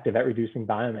be effective at reducing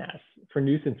biomass for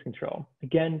nuisance control.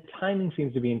 Again, timing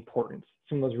seems to be important.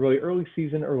 Some of those really early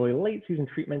season, early late season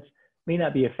treatments may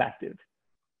not be effective.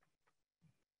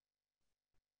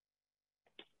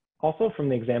 Also from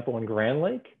the example in Grand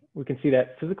Lake, we can see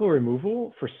that physical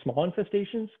removal for small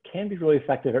infestations can be really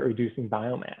effective at reducing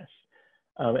biomass.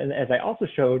 And as I also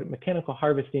showed, mechanical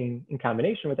harvesting in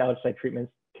combination with algaecide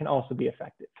treatments can also be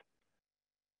effective.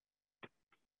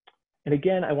 And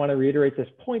again, I want to reiterate this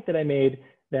point that I made,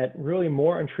 that really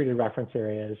more untreated reference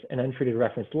areas and untreated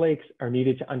reference lakes are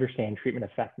needed to understand treatment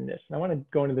effectiveness. And I want to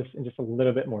go into this in just a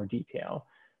little bit more detail.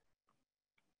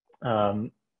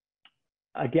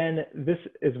 Again, this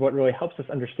is what really helps us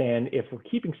understand if we're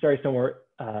keeping Starry Stonewort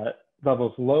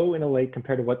levels low in a lake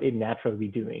compared to what they'd naturally be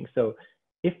doing. So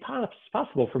if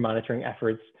possible for monitoring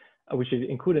efforts, we should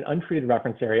include an untreated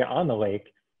reference area on the lake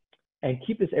and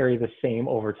keep this area the same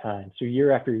over time, so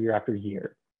year after year after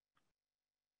year.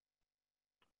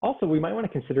 Also, we might want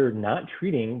to consider not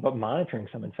treating, but monitoring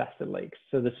some infested lakes.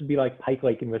 So this would be like Pike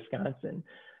Lake in Wisconsin.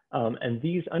 And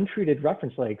these untreated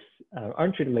reference lakes,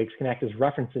 untreated lakes can act as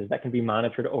references that can be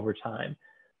monitored over time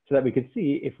so that we could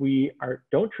see if we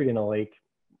don't treat in a lake,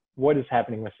 what is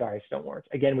happening with Starry Stonewort.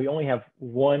 Again, we only have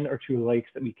 1 or 2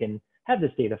 lakes that we can have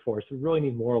this data for, so we really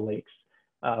need more lakes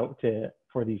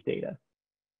for these data.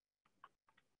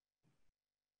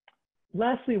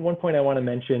 Lastly, one point I want to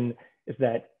mention is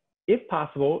that if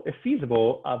possible, if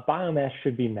feasible, biomass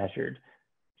should be measured.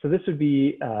 So this would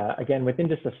be, again, within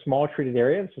just a small treated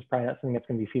area. This is probably not something that's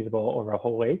going to be feasible over a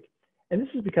whole lake. And this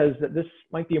is because this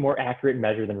might be a more accurate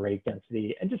measure than rake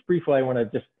density. And just briefly, I want to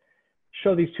just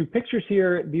show these 2 pictures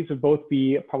here. These would both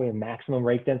be probably a maximum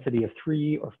rake density of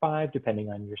 3 or 5, depending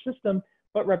on your system,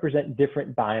 but represent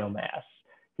different biomass.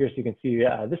 Here, so you can see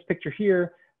this picture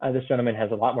here. This gentleman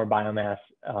has a lot more biomass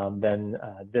than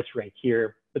this rake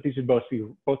here, but these would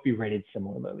both be rated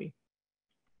similarly.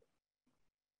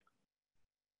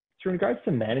 So in regards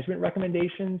to management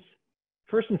recommendations,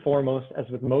 first and foremost, as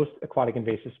with most aquatic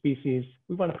invasive species,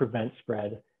 we want to prevent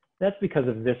spread. That's because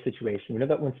of this situation. We know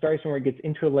that when Starry Stonewort gets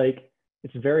into a lake,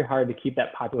 it's very hard to keep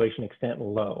that population extent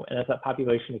low. And as that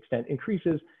population extent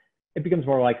increases, it becomes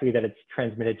more likely that it's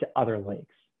transmitted to other lakes.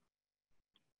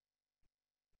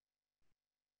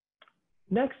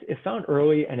 Next, if found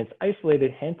early and it's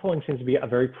isolated, hand pulling seems to be a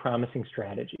very promising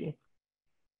strategy.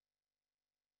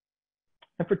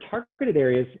 And for targeted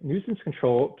areas, nuisance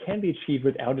control can be achieved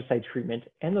with algaecide treatment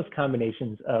and those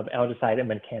combinations of algaecide and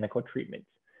mechanical treatment.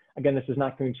 Again, this is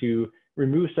not going to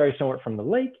remove Starry Stonewort from the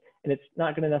lake, and it's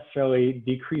not going to necessarily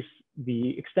decrease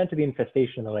the extent of the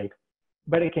infestation in the lake,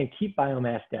 but it can keep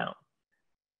biomass down.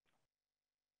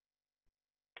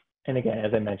 And again,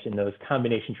 as I mentioned, those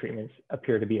combination treatments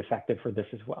appear to be effective for this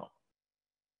as well.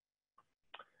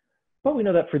 But we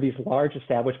know that for these large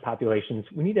established populations,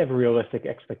 we need to have realistic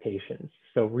expectations.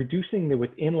 So reducing the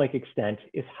within lake extent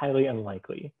is highly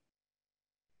unlikely.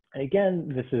 And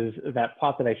again, this is that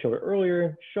plot that I showed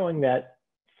earlier, showing that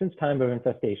since time of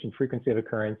infestation, frequency of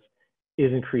occurrence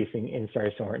is increasing in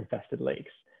Starry Stonewort infested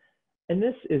lakes. And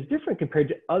this is different compared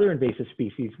to other invasive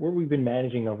species where we've been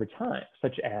managing over time,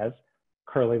 such as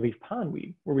curly leaf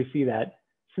pondweed, where we see that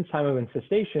since time of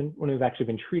infestation, when we've actually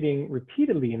been treating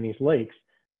repeatedly in these lakes,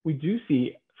 we do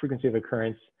see frequency of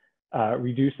occurrence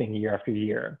reducing year after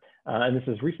year. And this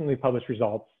is recently published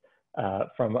results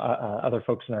from other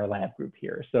folks in our lab group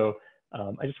here. So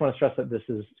I just want to stress that this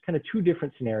is kind of 2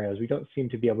 different scenarios. We don't seem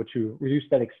to be able to reduce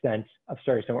that extent of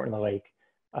Starry Stonewort in the lake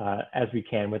as we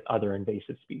can with other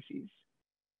invasive species.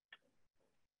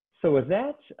 So with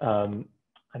that,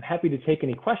 I'm happy to take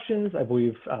any questions. I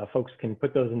believe folks can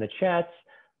put those in the chat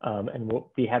and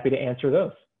we'll be happy to answer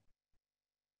those.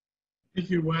 Thank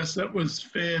you, Wes. That was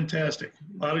fantastic.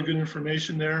 A lot of good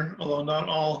information there, although not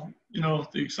all, the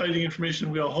exciting information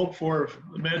we all hope for,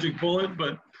 the magic bullet,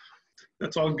 but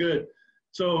that's all good.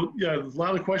 So yeah, a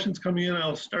lot of questions coming in.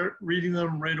 I'll start reading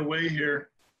them right away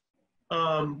here.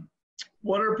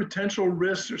 What are potential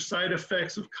risks or side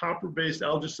effects of copper-based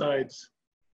algaecides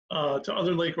to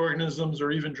other lake organisms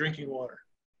or even drinking water?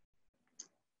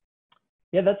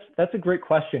 Yeah, that's a great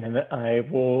question, and I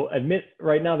will admit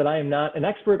right now that I am not an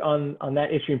expert on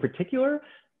that issue in particular.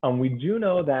 We do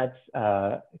know that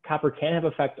copper can have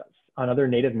effects on other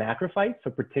native macrophytes,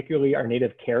 so particularly our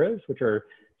native charas, which are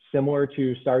similar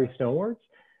to Starry Stoneworts.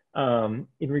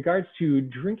 In regards to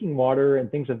drinking water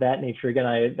and things of that nature,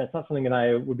 again, that's not something that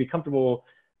I would be comfortable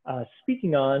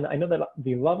speaking on. I know that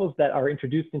the levels that are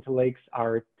introduced into lakes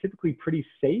are typically pretty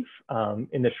safe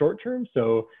in the short term,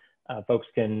 so folks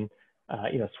can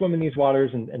swim in these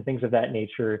waters and things of that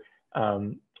nature.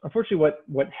 Unfortunately,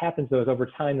 what happens though is over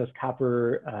time, those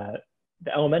copper,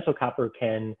 the elemental copper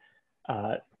can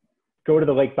go to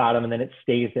the lake bottom and then it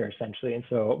stays there essentially. And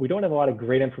so we don't have a lot of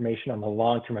great information on the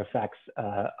long-term effects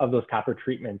of those copper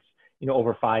treatments,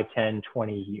 over 5, 10,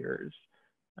 20 years.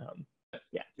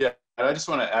 Yeah, I just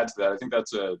want to add to that. I think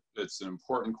it's an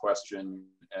important question,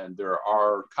 and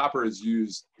copper is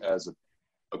used as an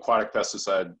aquatic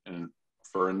pesticide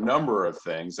for a number of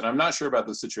things. And I'm not sure about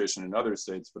the situation in other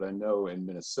states, but I know in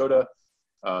Minnesota,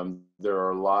 there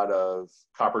are a lot of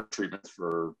copper treatments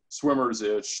for swimmer's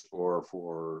itch or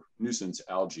for nuisance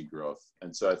algae growth.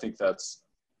 And so I think that's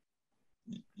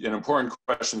an important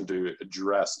question to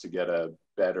address to get a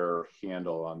better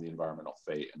handle on the environmental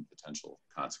fate and potential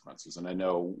consequences. And I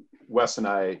know Wes and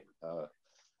I,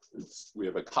 we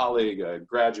have a colleague, a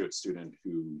graduate student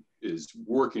who is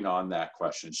working on that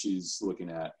question. She's looking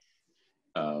at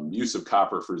use of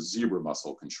copper for zebra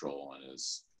mussel control and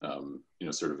is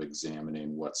sort of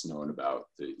examining what's known about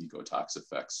the ecotox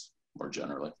effects more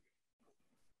generally.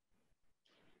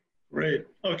 Great.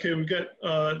 Okay, we've got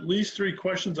at least 3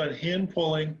 questions on hand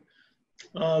pulling.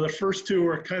 The first 2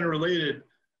 are kind of related.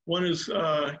 One is,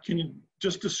 can you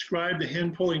just describe the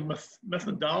hand pulling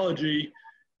methodology?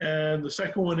 And the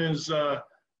second one is,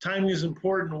 timing is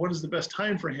important. What is the best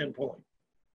time for hand pulling?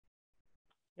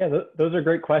 Yeah, those are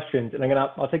great questions. And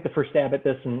I'll take the first stab at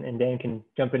this, and Dan can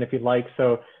jump in if you'd like.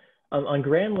 So on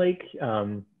Grand Lake,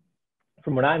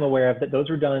 from what I'm aware of, that those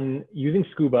were done using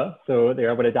scuba. So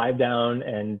they're able to dive down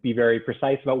and be very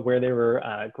precise about where they were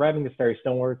grabbing the Starry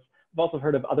Stoneworts. I've also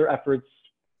heard of other efforts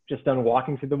just done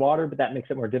walking through the water, but that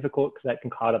makes it more difficult because that can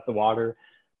clog up the water.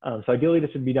 So ideally, this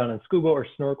would be done on scuba or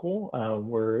snorkel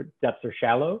where depths are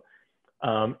shallow.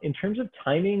 In terms of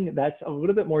timing, that's a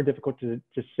little bit more difficult to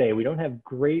say. We don't have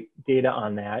great data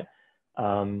on that.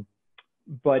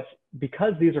 But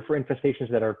because these are for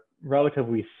infestations that are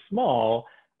relatively small,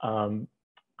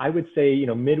 I would say,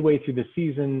 midway through the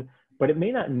season, but it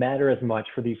may not matter as much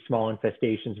for these small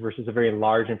infestations versus a very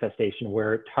large infestation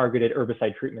where targeted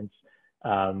herbicide treatments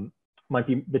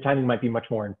the timing might be much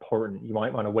more important. You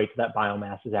might want to wait till that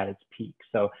biomass is at its peak.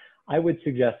 So I would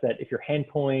suggest that if you're hand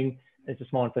pulling, it's a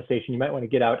small infestation, you might want to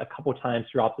get out a couple times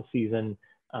throughout the season,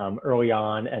 early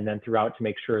on, and then throughout to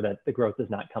make sure that the growth is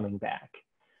not coming back.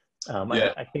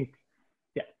 I think.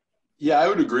 Yeah, I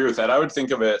would agree with that. I would think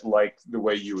of it like the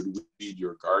way you would weed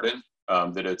your garden,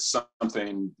 that it's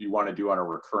something you want to do on a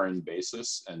recurring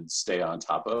basis and stay on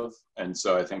top of. And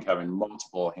so I think having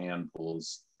multiple hand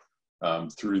pulls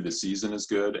through the season is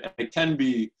good. And it can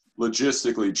be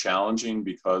logistically challenging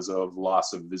because of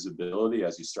loss of visibility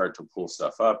as you start to pull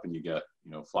stuff up and you get,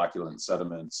 flocculent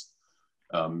sediments,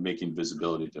 making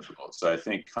visibility difficult. So I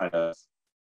think kind of,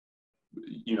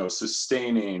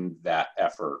 sustaining that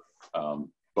effort,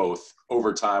 both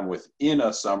over time within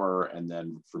a summer and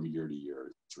then from year to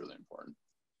year, it's really important.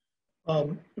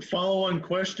 Follow-on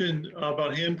question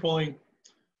about hand pulling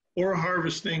or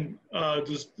harvesting.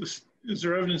 Is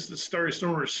there evidence that Starry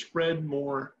Stonewort spread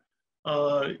more?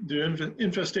 Do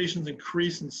infestations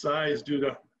increase in size due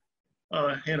to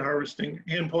hand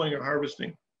pulling or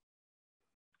harvesting?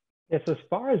 Yes, as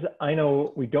far as I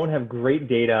know, we don't have great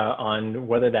data on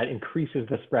whether that increases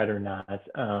the spread or not.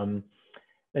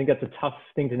 I think that's a tough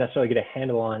thing to necessarily get a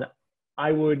handle on.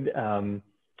 I would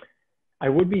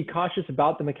be cautious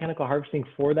about the mechanical harvesting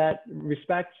for that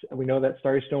respect. We know that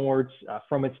Starry Stoneworts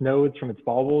from its nodes, from its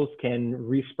bulbils, can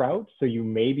resprout. So you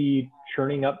may be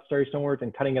churning up Starry Stoneworts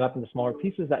and cutting it up into smaller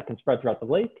pieces that can spread throughout the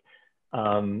lake.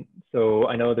 So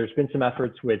I know there's been some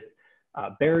efforts with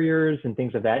barriers and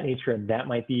things of that nature, and that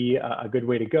might be a good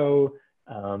way to go.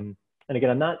 And again,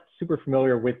 I'm not super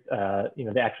familiar with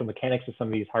the actual mechanics of some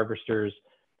of these harvesters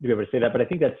to be able to say that, but I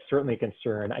think that's certainly a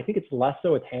concern. I think it's less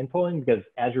so with hand pulling because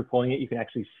as you're pulling it, you can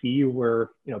actually see where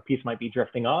a piece might be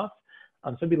drifting off.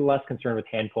 So I'd be less concerned with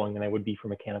hand pulling than I would be for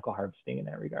mechanical harvesting in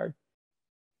that regard.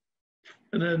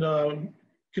 And then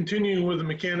continuing with the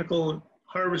mechanical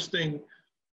harvesting,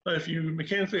 if you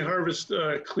mechanically harvest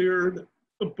cleared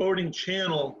a boating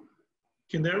channel,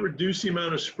 can that reduce the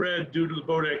amount of spread due to the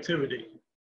boat activity?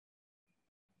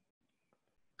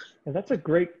 And that's a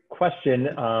great question.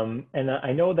 And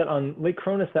I know that on Lake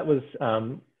Cronus, that was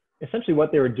essentially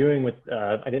what they were doing with,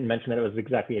 I didn't mention that it was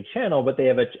exactly a channel, but they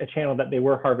have a channel that they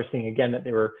were harvesting again, that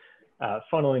they were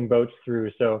funneling boats through.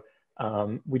 So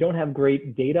we don't have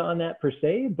great data on that per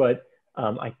se, but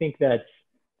I think that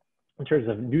in terms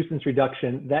of nuisance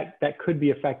reduction, that could be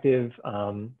effective,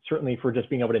 certainly for just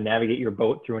being able to navigate your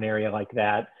boat through an area like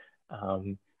that.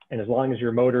 And as long as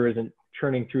your motor isn't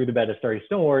churning through the bed of Starry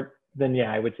Stonewort, then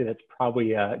yeah, I would say that's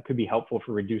probably could be helpful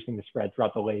for reducing the spread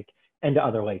throughout the lake and to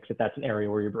other lakes if that's an area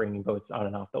where you're bringing boats on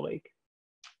and off the lake.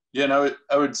 Yeah, and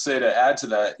I would say to add to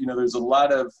that, there's a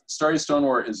lot of, Starry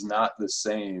Stonewort is not the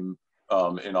same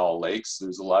in all lakes.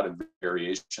 There's a lot of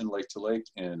variation lake to lake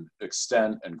in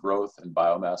extent and growth and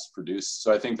biomass produced.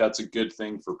 So I think that's a good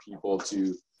thing for people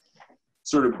to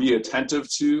sort of be attentive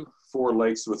to for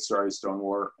lakes with Starry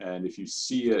Stonewort, and if you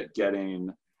see it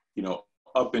getting,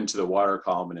 up into the water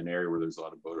column in an area where there's a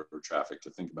lot of boat or traffic, to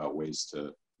think about ways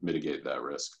to mitigate that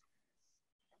risk.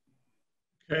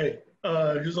 Okay,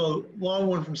 here's a long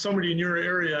one from somebody in your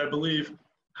area, I believe.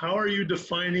 How are you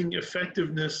defining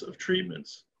effectiveness of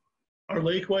treatments? Our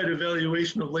lake-wide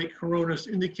evaluation of Lake Coronis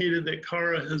indicated that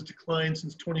CARA has declined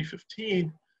since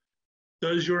 2015.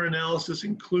 Does your analysis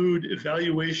include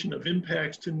evaluation of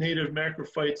impacts to native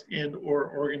macrophytes and or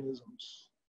organisms?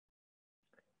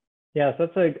 Yes,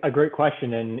 that's a great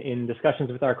question. And in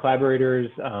discussions with our collaborators,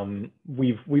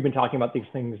 we've been talking about these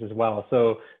things as well.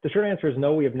 So the short answer is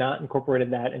no, we have not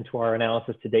incorporated that into our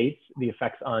analysis to date, the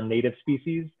effects on native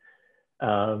species.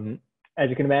 As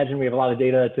you can imagine, we have a lot of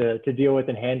data to deal with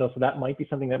and handle, so that might be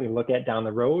something that we look at down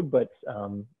the road, but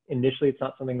initially it's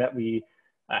not something that we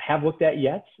have looked at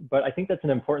yet. But I think that's an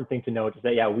important thing to note, is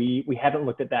that, yeah, we haven't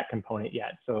looked at that component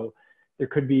yet. So there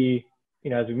could be,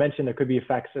 as we mentioned, there could be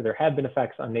effects, or there have been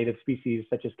effects on native species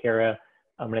such as CARA,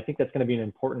 and I think that's going to be an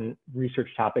important research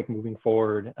topic moving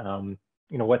forward,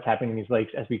 what's happening in these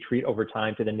lakes as we treat over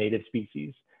time to the native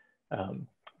species.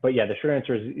 But yeah, the short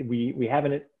answer is we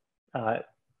haven't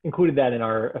included that in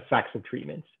our effects of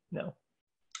treatments, no.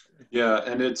 Yeah,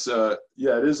 and it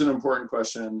is an important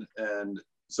question. And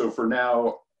so for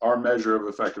now, our measure of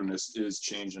effectiveness is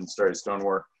change in Starry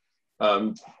Stonewort.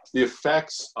 The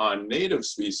effects on native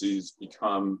species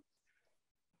become,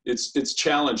 it's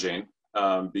challenging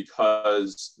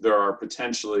because there are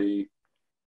potentially,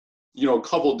 a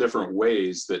couple different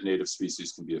ways that native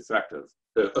species can be affected.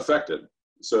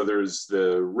 So there's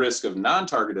the risk of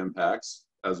non-target impacts,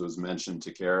 as was mentioned,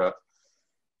 to CARA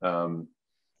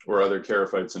or other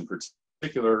charophytes in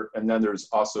particular. And then there's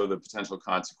also the potential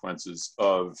consequences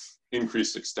of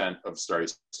increased extent of Starry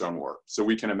Stonewort. So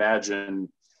we can imagine,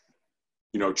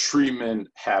 treatment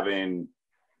having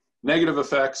negative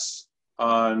effects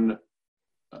on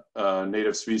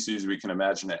native species. We can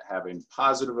imagine it having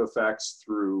positive effects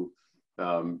through,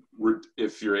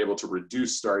 if you're able to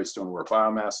reduce Starry Stonewort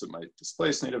biomass that might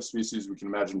displace native species. We can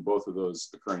imagine both of those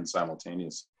occurring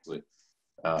simultaneously.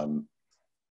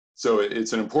 So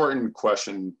it's an important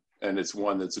question, and it's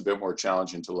one that's a bit more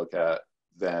challenging to look at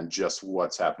than just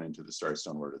what's happening to the Starry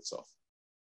Stonewort itself.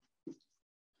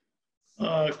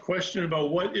 Question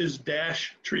about what is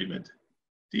DASH treatment,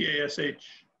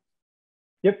 D-A-S-H?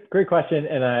 Yep, great question.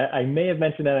 And I may have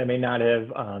mentioned that, I may not have.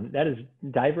 That is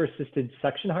diver-assisted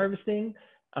suction harvesting.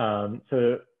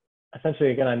 So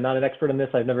essentially, again, I'm not an expert on this.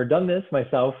 I've never done this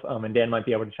myself, and Dan might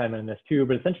be able to chime in on this too.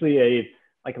 But essentially, a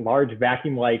large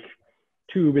vacuum-like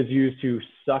tube is used to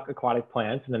suck aquatic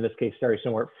plants, and in this case, Starry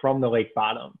Stonewort, from the lake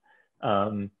bottom.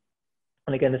 And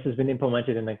again, this has been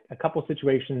implemented in a couple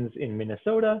situations in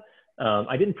Minnesota.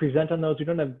 I didn't present on those. We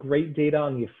don't have great data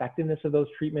on the effectiveness of those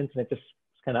treatments, and it just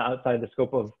kind of outside the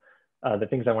scope of the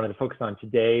things I wanted to focus on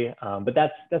today. But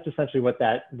that's essentially what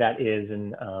that is.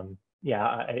 And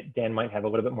yeah, Dan might have a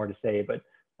little bit more to say, but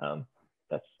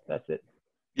that's it.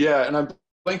 Yeah, and I'm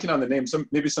blanking on the name.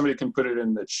 Maybe somebody can put it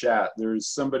in the chat. There's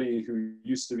somebody who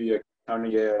used to be a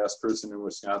county AIS person in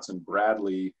Wisconsin,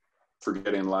 Bradley,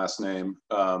 forgetting last name,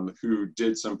 who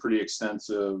did some pretty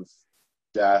extensive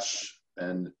DASH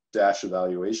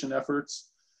evaluation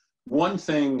efforts. One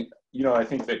thing, I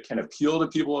think that can appeal to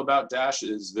people about DASH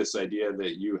is this idea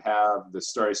that you have the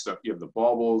starry stuff, you have the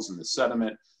baubles and the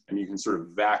sediment, and you can sort of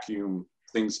vacuum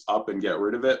things up and get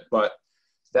rid of it. But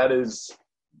that is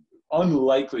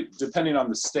unlikely, depending on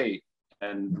the state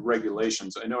and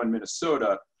regulations. I know in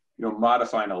Minnesota,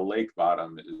 modifying a lake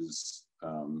bottom is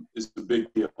a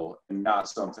big deal and not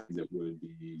something that would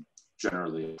be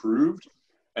generally approved.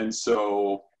 And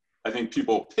so I think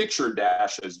people picture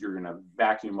DASH as you're going to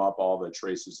vacuum up all the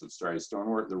traces of Starry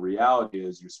Stonewort. The reality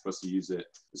is you're supposed to use it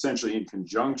essentially in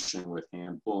conjunction with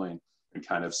hand pulling and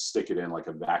kind of stick it in like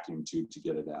a vacuum tube to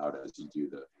get it out as you do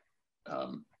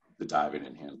the diving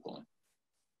and hand pulling.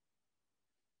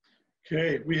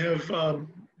 Okay, we have a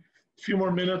few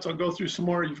more minutes. I'll go through some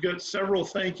more. You've got several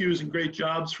thank yous and great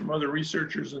jobs from other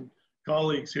researchers and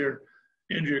colleagues here.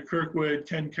 Andrea Kirkwood,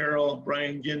 Ken Carroll,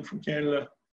 Brian Ginn from Canada.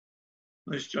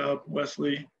 Nice job,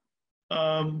 Wesley.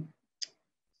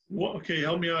 Okay,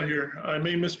 help me out here. I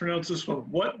may mispronounce this one.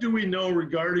 What do we know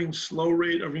regarding slow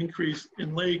rate of increase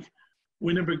in Lake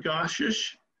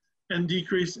Winnipesaukee and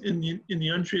decrease in the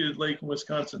untreated lake in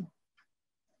Wisconsin?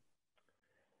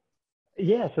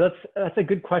 Yeah, so that's a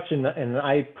good question, and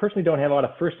I personally don't have a lot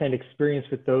of firsthand experience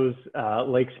with those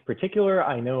lakes in particular.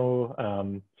 I know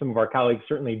some of our colleagues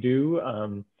certainly do.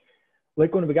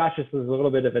 Lake Winnipesaukee is a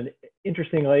little bit of an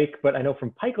interesting lake, but I know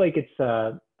from Pike Lake it's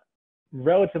a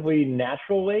relatively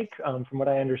natural lake, from what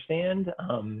I understand.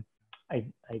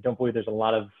 I don't believe there's a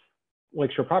lot of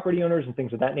lakeshore property owners and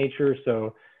things of that nature.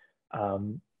 So I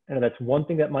know that's one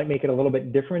thing that might make it a little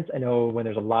bit different. I know when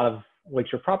there's a lot of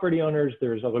lakeshore property owners,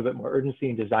 there's a little bit more urgency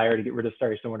and desire to get rid of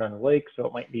Starry Stonewort on the lake. So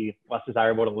it might be less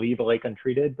desirable to leave a lake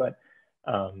untreated. But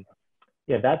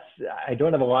yeah, I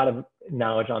don't have a lot of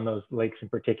knowledge on those lakes in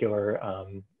particular,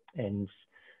 and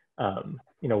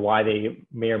you know, why they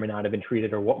may or may not have been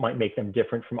treated or what might make them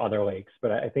different from other lakes.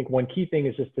 But I think one key thing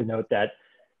is just to note that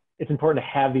it's important to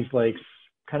have these lakes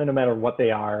kind of no matter what they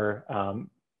are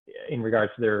in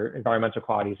regards to their environmental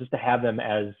qualities, just to have them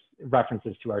as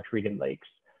references to our treated lakes.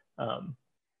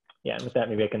 Yeah, and with that,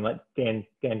 maybe I can let Dan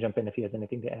jump in if he has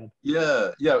anything to add.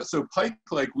 Yeah. So Pike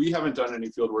Lake, we haven't done any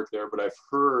field work there, but I've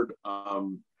heard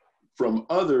from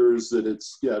others that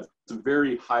it's a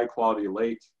very high quality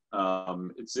lake.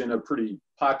 It's in a pretty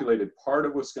populated part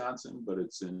of Wisconsin, but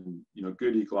it's in, you know,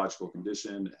 good ecological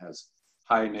condition. It has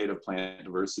high native plant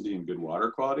diversity and good water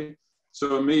quality.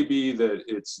 So it may be that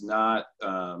it's not,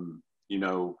 you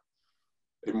know,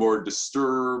 a more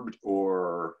disturbed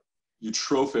or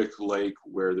eutrophic lake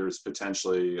where there's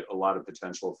potentially a lot of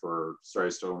potential for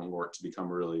Starry Stonewort to become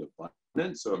really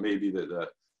abundant. So it may be that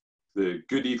the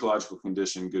good ecological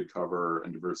condition, good cover,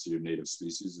 and diversity of native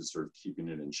species is sort of keeping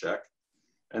it in check.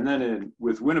 And then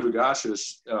with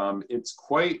Winnibigoshish, it's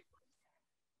quite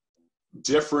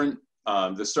different.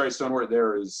 The Starry Stonewort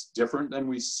there is different than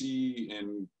we see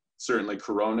in certainly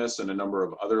Coronis and a number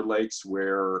of other lakes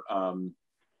where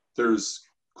there's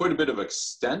quite a bit of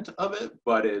extent of it,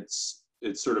 but it's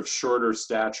sort of shorter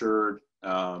statured.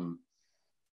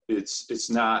 It's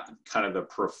not kind of the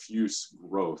profuse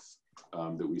growth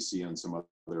that we see on some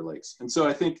other lakes. And so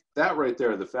I think that right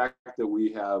there, the fact that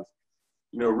we have,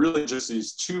 you know, really just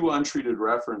these two untreated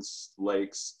reference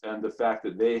lakes and the fact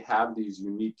that they have these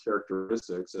unique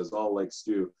characteristics, as all lakes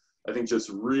do, I think just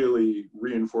really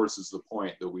reinforces the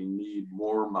point that we need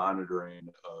more monitoring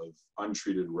of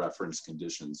untreated reference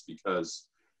conditions, because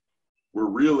we're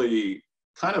really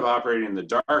kind of operating in the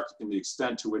dark in the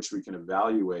extent to which we can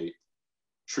evaluate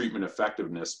treatment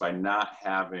effectiveness by not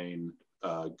having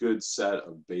a good set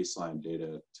of baseline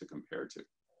data to compare to.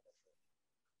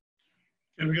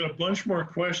 And we got a bunch more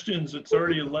questions. It's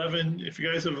already 11. If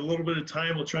you guys have a little bit of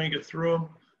time, we'll try and get through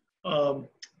them.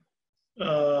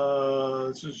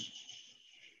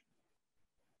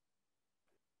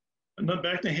 And then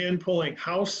back to hand pulling.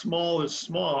 How small is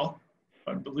small?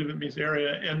 I believe it means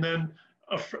area. And then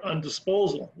on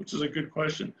disposal, which is a good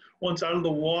question. Once out of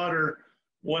the water,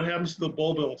 what happens to the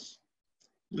bulbils?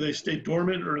 Do they stay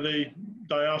dormant or do they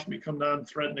die off and become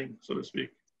non-threatening, so to speak?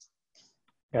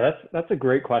 Yeah, that's a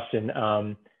great question.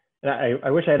 And I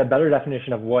wish I had a better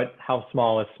definition of how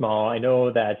small is small. I know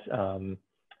that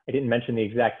I didn't mention the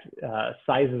exact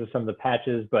sizes of some of the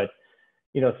patches, but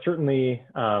you know, certainly,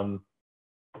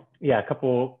 yeah,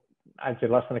 I'd say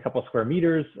less than a couple square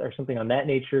meters or something on that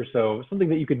nature. So something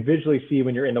that you could visually see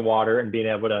when you're in the water and being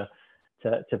able to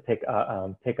pick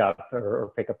up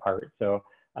or pick apart. So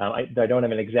I don't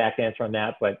have an exact answer on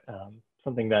that, but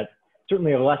something that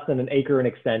certainly less than an acre in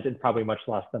extent and probably much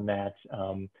less than that.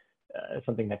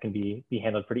 Something that can be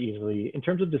handled pretty easily. In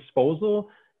terms of disposal,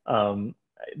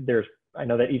 I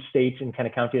know that each state and kind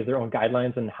of county has their own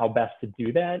guidelines on how best to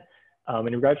do that.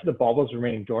 In regards to the bulbils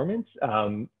remaining dormant,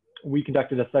 we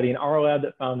conducted a study in our lab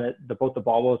that found that both the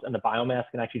bulbils and the biomass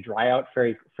can actually dry out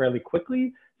fairly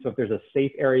quickly. So if there's a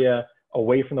safe area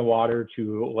away from the water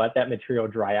to let that material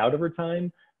dry out over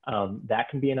time, that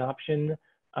can be an option.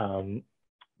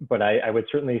 But I would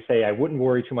certainly say I wouldn't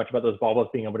worry too much about those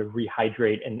bulbils being able to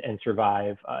rehydrate and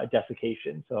survive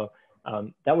desiccation. So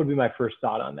that would be my first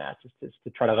thought on that, just to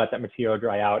try to let that material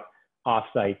dry out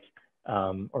off-site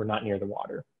or not near the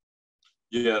water.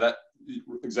 Yeah,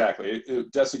 exactly.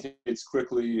 It desiccates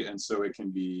quickly, and so it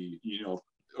can be, you know,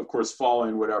 of course,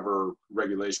 following whatever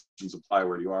regulations apply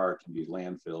where you are, it can be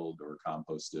landfilled or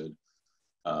composted.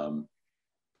 And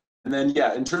then,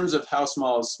 yeah, in terms of how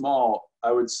small is small,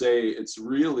 I would say it's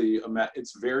really,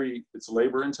 it's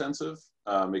labor intensive.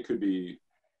 It could be,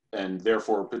 and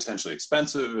therefore potentially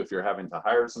expensive if you're having to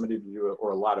hire somebody to do it,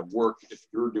 or a lot of work if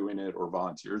you're doing it or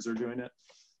volunteers are doing it.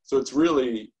 So it's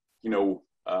really, you know,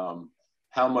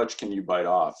 how much can you bite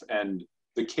off? And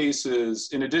the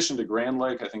cases, in addition to Grand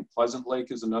Lake, I think Pleasant Lake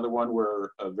is another one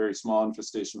where a very small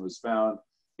infestation was found.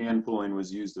 Hand pulling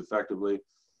was used effectively.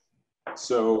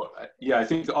 So yeah, I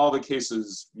think all the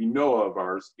cases we know of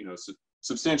are, you know,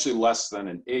 substantially less than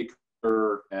an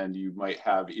acre, and you might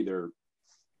have either,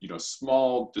 you know,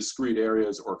 small discrete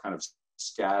areas or kind of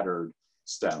scattered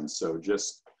stems. So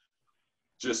just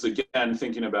again,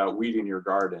 thinking about weeding your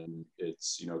garden,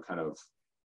 it's, you know, kind of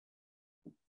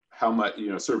how much,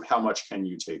 sort of how much can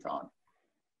you take on?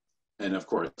 And of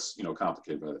course,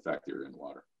 complicated by the fact that you're in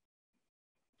water.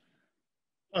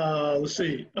 Let's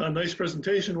see, nice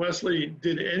presentation, Wesley.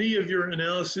 Did any of your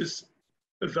analysis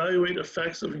evaluate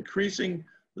effects of increasing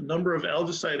the number of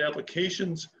algicide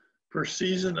applications per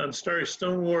season on Starry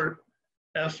Stonewort,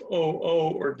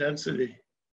 FOO, or density?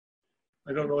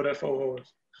 I don't know what FOO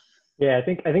is. Yeah, I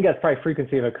think that's probably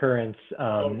frequency of occurrence.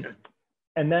 Okay.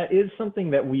 And that is something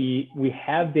that we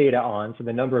have data on, so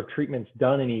the number of treatments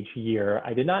done in each year.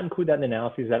 I did not include that in the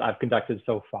analyses that I've conducted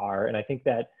so far, and I think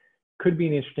that could be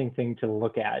an interesting thing to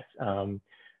look at.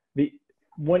 The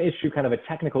one issue, kind of a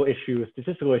technical issue, a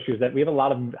statistical issue, is that we have a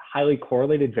lot of highly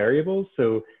correlated variables.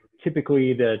 So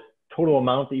typically the total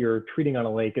amount that you're treating on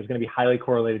a lake is going to be highly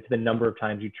correlated to the number of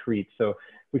times you treat. So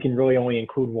we can really only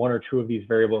include one or two of these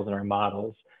variables in our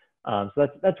models. So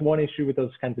that's one issue with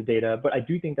those kinds of data, but I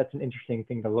do think that's an interesting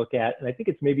thing to look at. And I think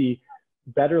it's maybe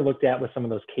better looked at with some of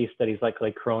those case studies like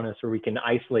Cronus, where we can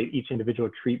isolate each individual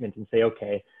treatment and say,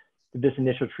 okay, this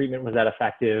initial treatment, was that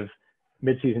effective?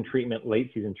 Mid-season treatment, late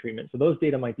season treatment. So those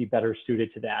data might be better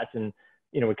suited to that. And,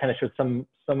 we kind of showed some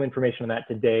information on that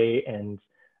today. And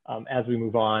as we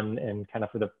move on and kind of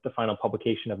for the final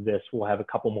publication of this, we'll have a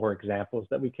couple more examples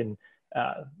that we can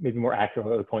maybe more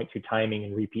accurately point to timing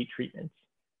and repeat treatments.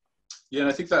 Yeah, and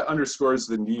I think that underscores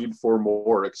the need for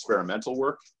more experimental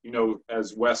work.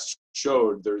 As Wes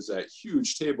showed, there's a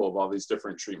huge table of all these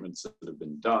different treatments that have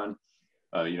been done,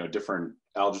 different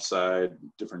algicide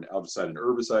and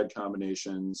herbicide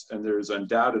combinations, and there's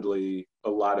undoubtedly a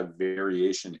lot of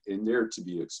variation in there to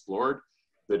be explored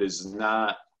that is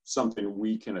not something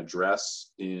we can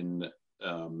address in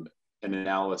an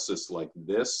analysis like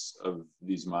this of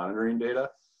these monitoring data,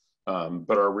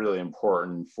 but are really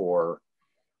important for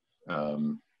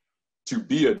to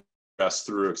be addressed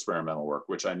through experimental work,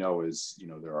 which I know is,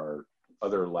 there are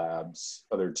other labs,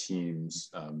 other teams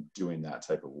doing that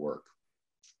type of work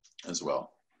as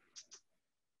well.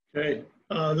 Okay,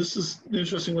 this is an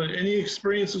interesting one. Any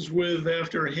experiences with,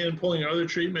 after hand pulling or other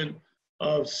treatment,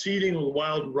 of seeding with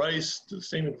wild rice to the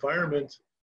same environment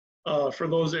for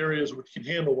those areas which can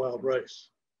handle wild rice?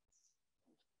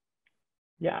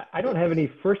 Yeah, I don't have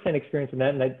any firsthand experience in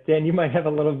that, and Dan, you might have a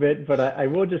little bit, but I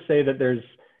will just say that there's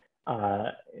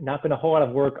not been a whole lot of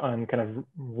work on kind of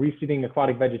reseeding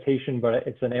aquatic vegetation, but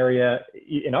it's an area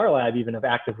in our lab even of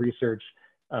active research.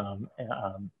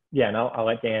 Yeah, and I'll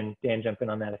let Dan jump in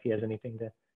on that if he has anything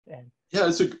to add. Yeah,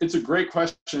 it's a great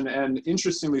question, and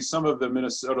interestingly, some of the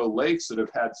Minnesota lakes that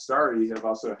have had Starry have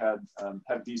also had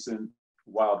have decent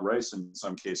wild rice in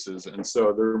some cases, and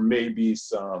so there may be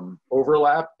some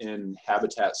overlap in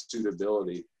habitat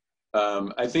suitability.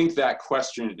 I think that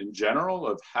question in general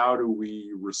of how do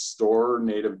we restore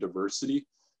native diversity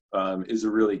is a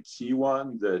really key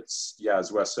one that's, yeah,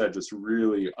 as Wes said, just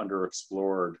really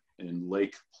underexplored in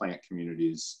lake plant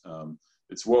communities.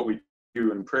 It's what we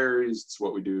do in prairies, it's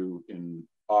what we do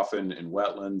often in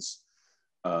wetlands,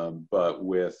 but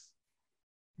with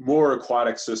more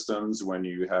aquatic systems, when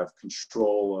you have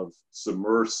control of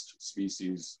submersed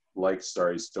species like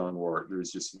Starry Stonewort,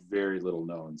 there's just very little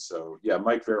known. So yeah,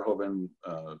 Mike Verhoeven,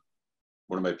 one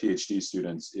of my PhD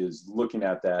students, is looking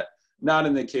at that, not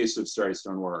in the case of Starry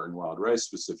Stonewort and wild rice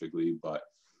specifically, but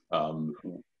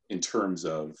in terms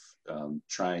of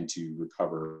trying to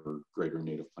recover greater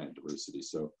native plant diversity.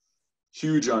 So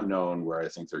huge unknown where I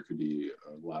think there could be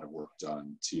a lot of work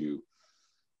done to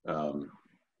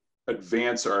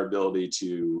advance our ability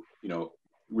to,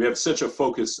 we have such a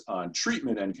focus on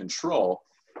treatment and control,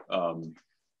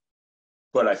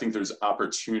 but I think there's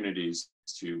opportunities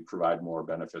to provide more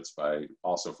benefits by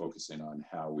also focusing on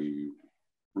how we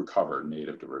recover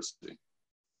native diversity.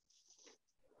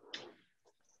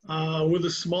 With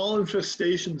a small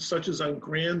infestation such as on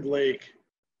Grand Lake,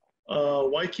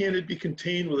 why can't it be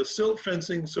contained with a silt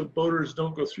fencing so boaters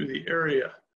don't go through the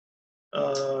area?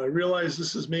 I realize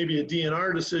this is maybe a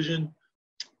DNR decision,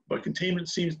 but containment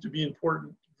seems to be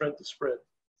important to prevent the spread.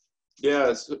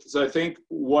 Yeah, so I think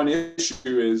one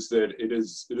issue is that it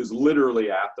is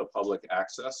literally at the public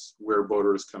access where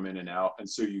boaters come in and out, and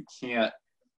so you can't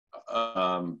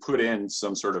put in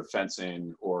some sort of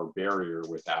fencing or barrier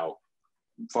without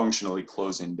functionally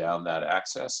closing down that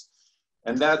access.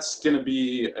 And that's going to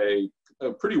be a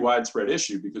pretty widespread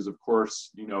issue because, of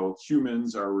course,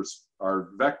 humans are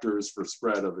vectors for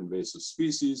spread of invasive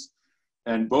species,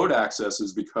 and boat access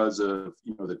is because of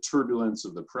the turbulence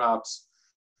of the props.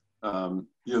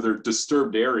 They're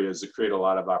disturbed areas that create a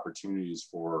lot of opportunities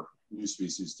for new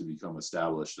species to become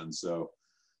established, and so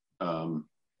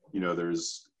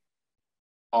there's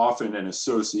often an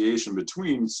association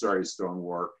between Starry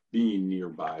Stonewort being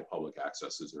nearby public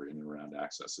accesses or in and around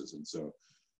accesses. And so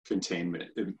containment,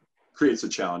 it creates a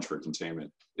challenge for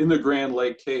containment. In the Grand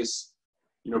Lake case,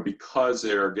 because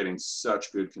they're getting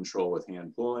such good control with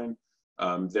hand pulling,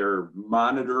 they're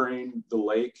monitoring the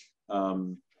lake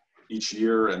each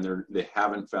year, and they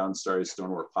haven't found Starry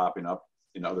Stonewort popping up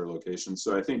in other locations.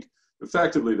 So I think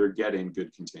effectively they're getting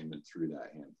good containment through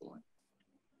that hand pulling.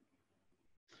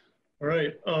 All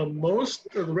right, most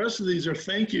or the rest of these are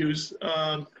thank yous.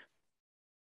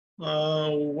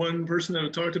 One person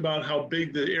that talked about how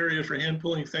big the area for hand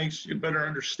pulling, thanks, you better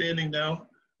understanding now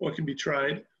what can be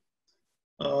tried.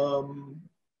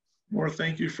 More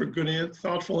thank you for good,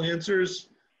 thoughtful answers.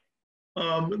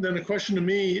 And then a question to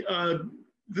me,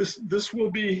 this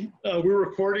will be, we're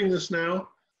recording this now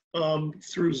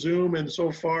through Zoom, and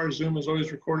so far Zoom has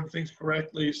always recorded things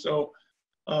correctly. So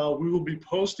we will be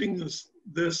posting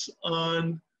this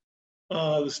on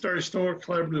the Starry Stonewort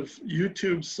Collaborative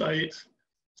YouTube site,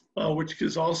 which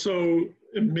is also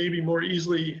maybe more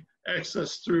easily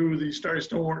accessed through the Starry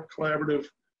Stonewort Collaborative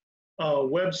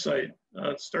website,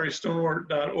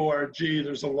 starrystonewort.org.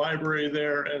 There's a library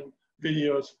there and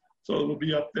videos, so it'll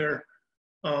be up there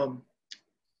for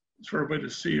everybody to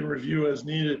see and review as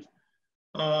needed.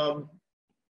 Another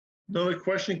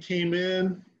question came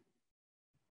in.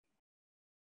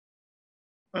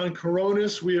 On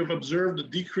Coronis, we have observed a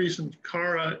decrease in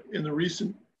Cara in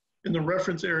the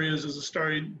reference areas as the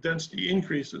starry density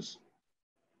increases.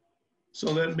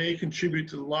 So that may contribute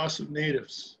to the loss of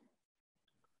natives.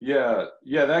 Yeah,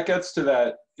 that gets to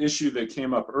that issue that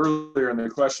came up earlier in the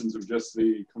questions of just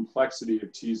the complexity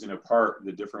of teasing apart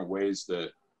the different ways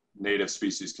that native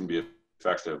species can be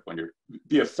affected when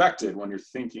you're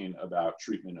thinking about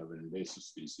treatment of an invasive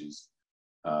species.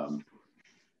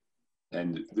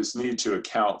 And this need to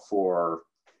account for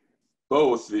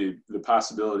both the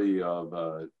possibility of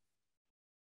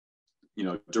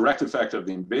direct effect of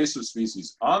the invasive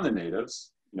species on the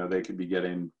natives. They could be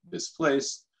getting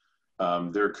displaced.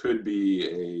 There could be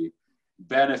a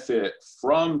benefit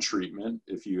from treatment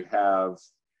if you have,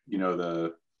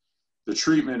 the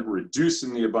treatment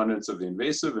reducing the abundance of the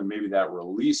invasive, and maybe that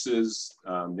releases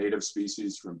native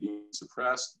species from being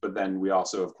suppressed. But then we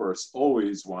also, of course,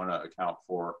 always want to account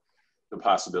for the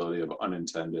possibility of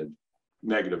unintended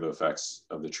negative effects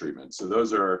of the treatment. So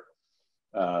those are,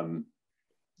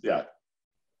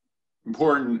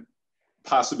 important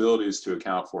possibilities to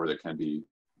account for that can be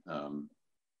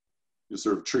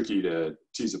sort of tricky to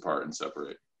tease apart and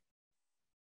separate.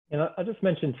 And I'll just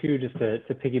mention too, just to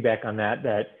piggyback on that,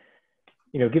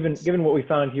 given what we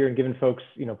found here and given folks,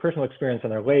 personal experience on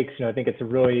their lakes, I think it's a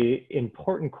really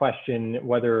important question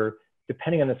whether,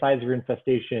 depending on the size of your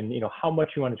infestation, how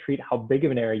much you want to treat, how big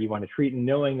of an area you want to treat, and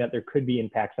knowing that there could be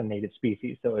impacts on native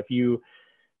species. So if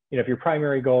if your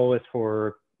primary goal is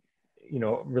for,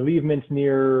 relievement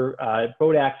near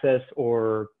boat access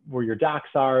or where your docks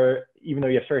are, even though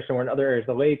you have Starry Stonewort in other areas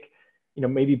of the lake,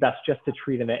 maybe best just to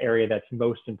treat in the area that's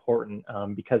most important,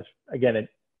 because again,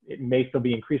 it may still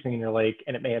be increasing in your lake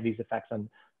and it may have these effects on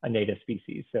native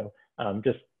species. So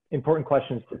just important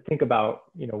questions to think about,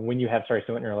 when you have Starry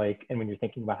Stonewort in your lake and when you're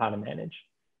thinking about how to manage.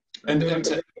 And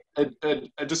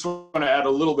I just want to add a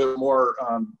little bit more.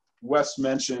 Wes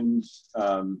mentioned,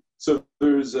 so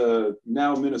there's a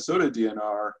now Minnesota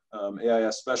DNR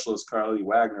AIS specialist, Carly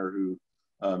Wagner, who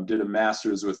did a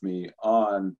master's with me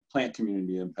on plant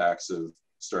community impacts of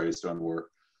Starry Stonewort.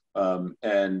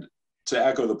 And to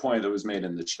echo the point that was made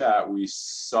in the chat, we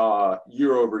saw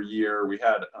year over year, we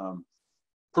had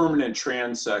permanent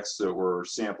transects that were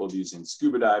sampled using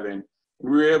scuba diving.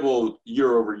 We were able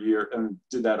year over year, and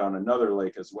did that on another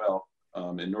lake as well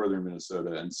in northern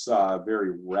Minnesota, and saw a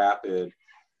very rapid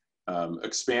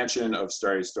expansion of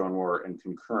Starry Stonewort and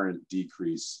concurrent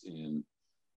decrease in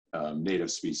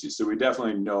native species. So we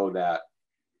definitely know that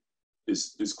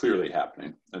is clearly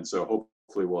happening. And so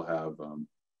hopefully we'll have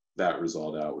that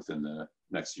result out within the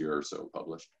next year or so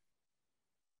published.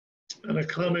 And a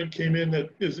comment came in that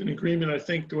is in agreement, I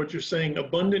think, to what you're saying.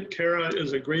 Abundant Cara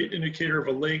is a great indicator of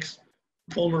a lake's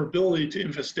vulnerability to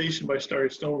infestation by Starry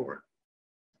Stonewort.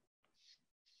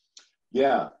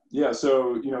 Yeah.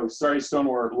 So, Starry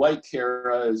Stonewort, like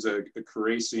Cara, is a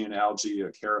Caracean algae,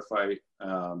 a charophyte.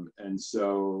 And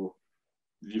so,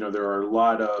 there are a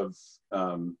lot of,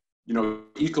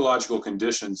 ecological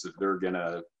conditions that they're going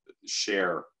to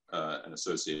share an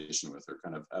association with, or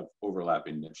kind of have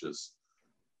overlapping niches.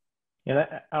 And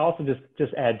I also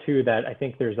just add too that I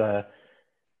think there's a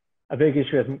big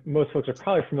issue, as most folks are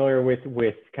probably familiar with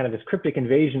kind of this cryptic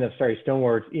invasion of Starry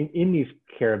Stoneworts in these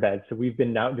Cara beds. So we've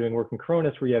been out doing work in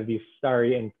Coronis where you have these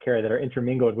Starry and Cara that are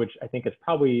intermingled, which I think is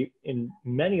probably in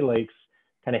many lakes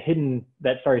kind of hidden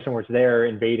that Starry Stonewort there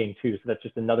invading too. So that's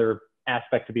just another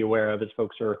aspect to be aware of as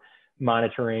folks are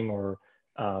monitoring or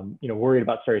worried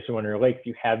about Starry Stonewort in your lake. If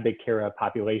you have big Cara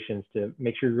populations, to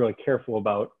make sure you're really careful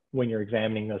about when you're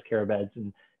examining those Cara beds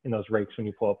and in those rakes when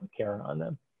you pull up with Cara on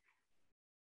them.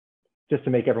 Just to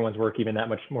make everyone's work even that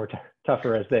much more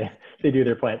tougher as they do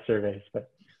their plant surveys. But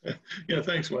yeah,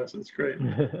 thanks, Wes. That's great.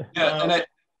 Yeah,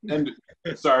 and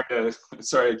sorry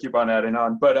to keep on adding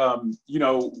on, but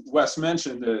Wes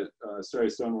mentioned that Starry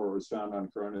Stonewort was found on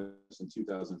Coronis in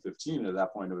 2015. At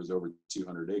that point, it was over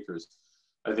 200 acres.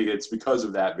 I think it's because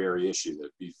of that very issue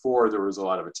that before there was a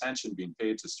lot of attention being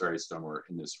paid to Starry Stonewort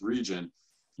in this region.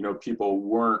 People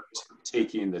weren't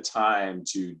taking the time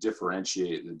to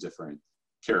differentiate the different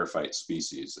charophyte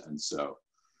species, and so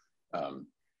I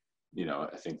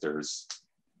think there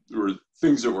were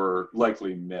things that were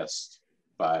likely missed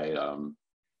by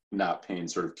not paying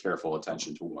sort of careful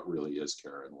attention to what really is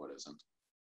Cara and what isn't.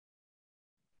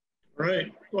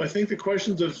 Right. Well, I think the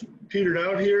questions have petered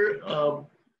out here.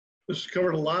 This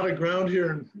covered a lot of ground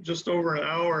here in just over an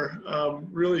hour.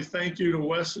 Really thank you to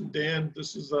Wes and Dan.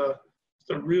 This is a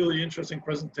really interesting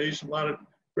presentation, a lot of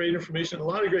great information, a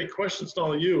lot of great questions to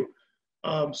all of you.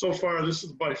 So far, this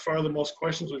is by far the most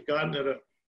questions we've gotten at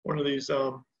one of these.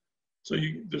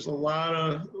 There's a lot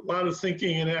of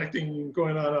thinking and acting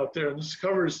going on out there, and this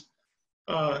covers,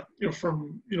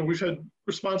 we've had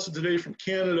responses today from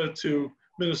Canada to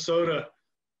Minnesota.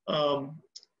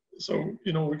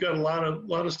 We've got a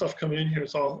lot of stuff coming in here.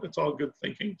 It's all good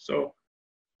thinking. So,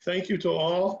 thank you to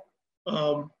all.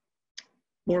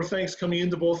 More thanks coming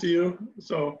into both of you.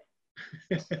 So,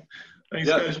 thanks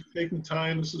guys for taking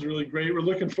time. This is really great. We're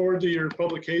looking forward to your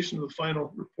publication of the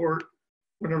final report,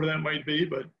 whenever that might be,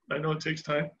 but I know it takes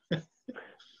time.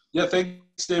 Yeah,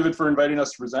 thanks, David, for inviting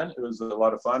us to present. It was a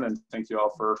lot of fun, and thank you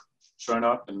all for showing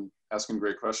up and asking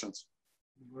great questions.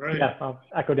 All right. Yeah, I'll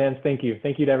echo Dan's thank you.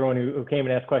 Thank you to everyone who came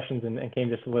and asked questions and came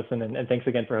just to listen, and thanks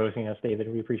again for hosting us,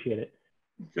 David. We appreciate it.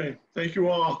 Okay, thank you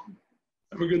all.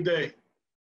 Have a good day.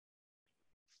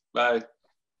 Bye.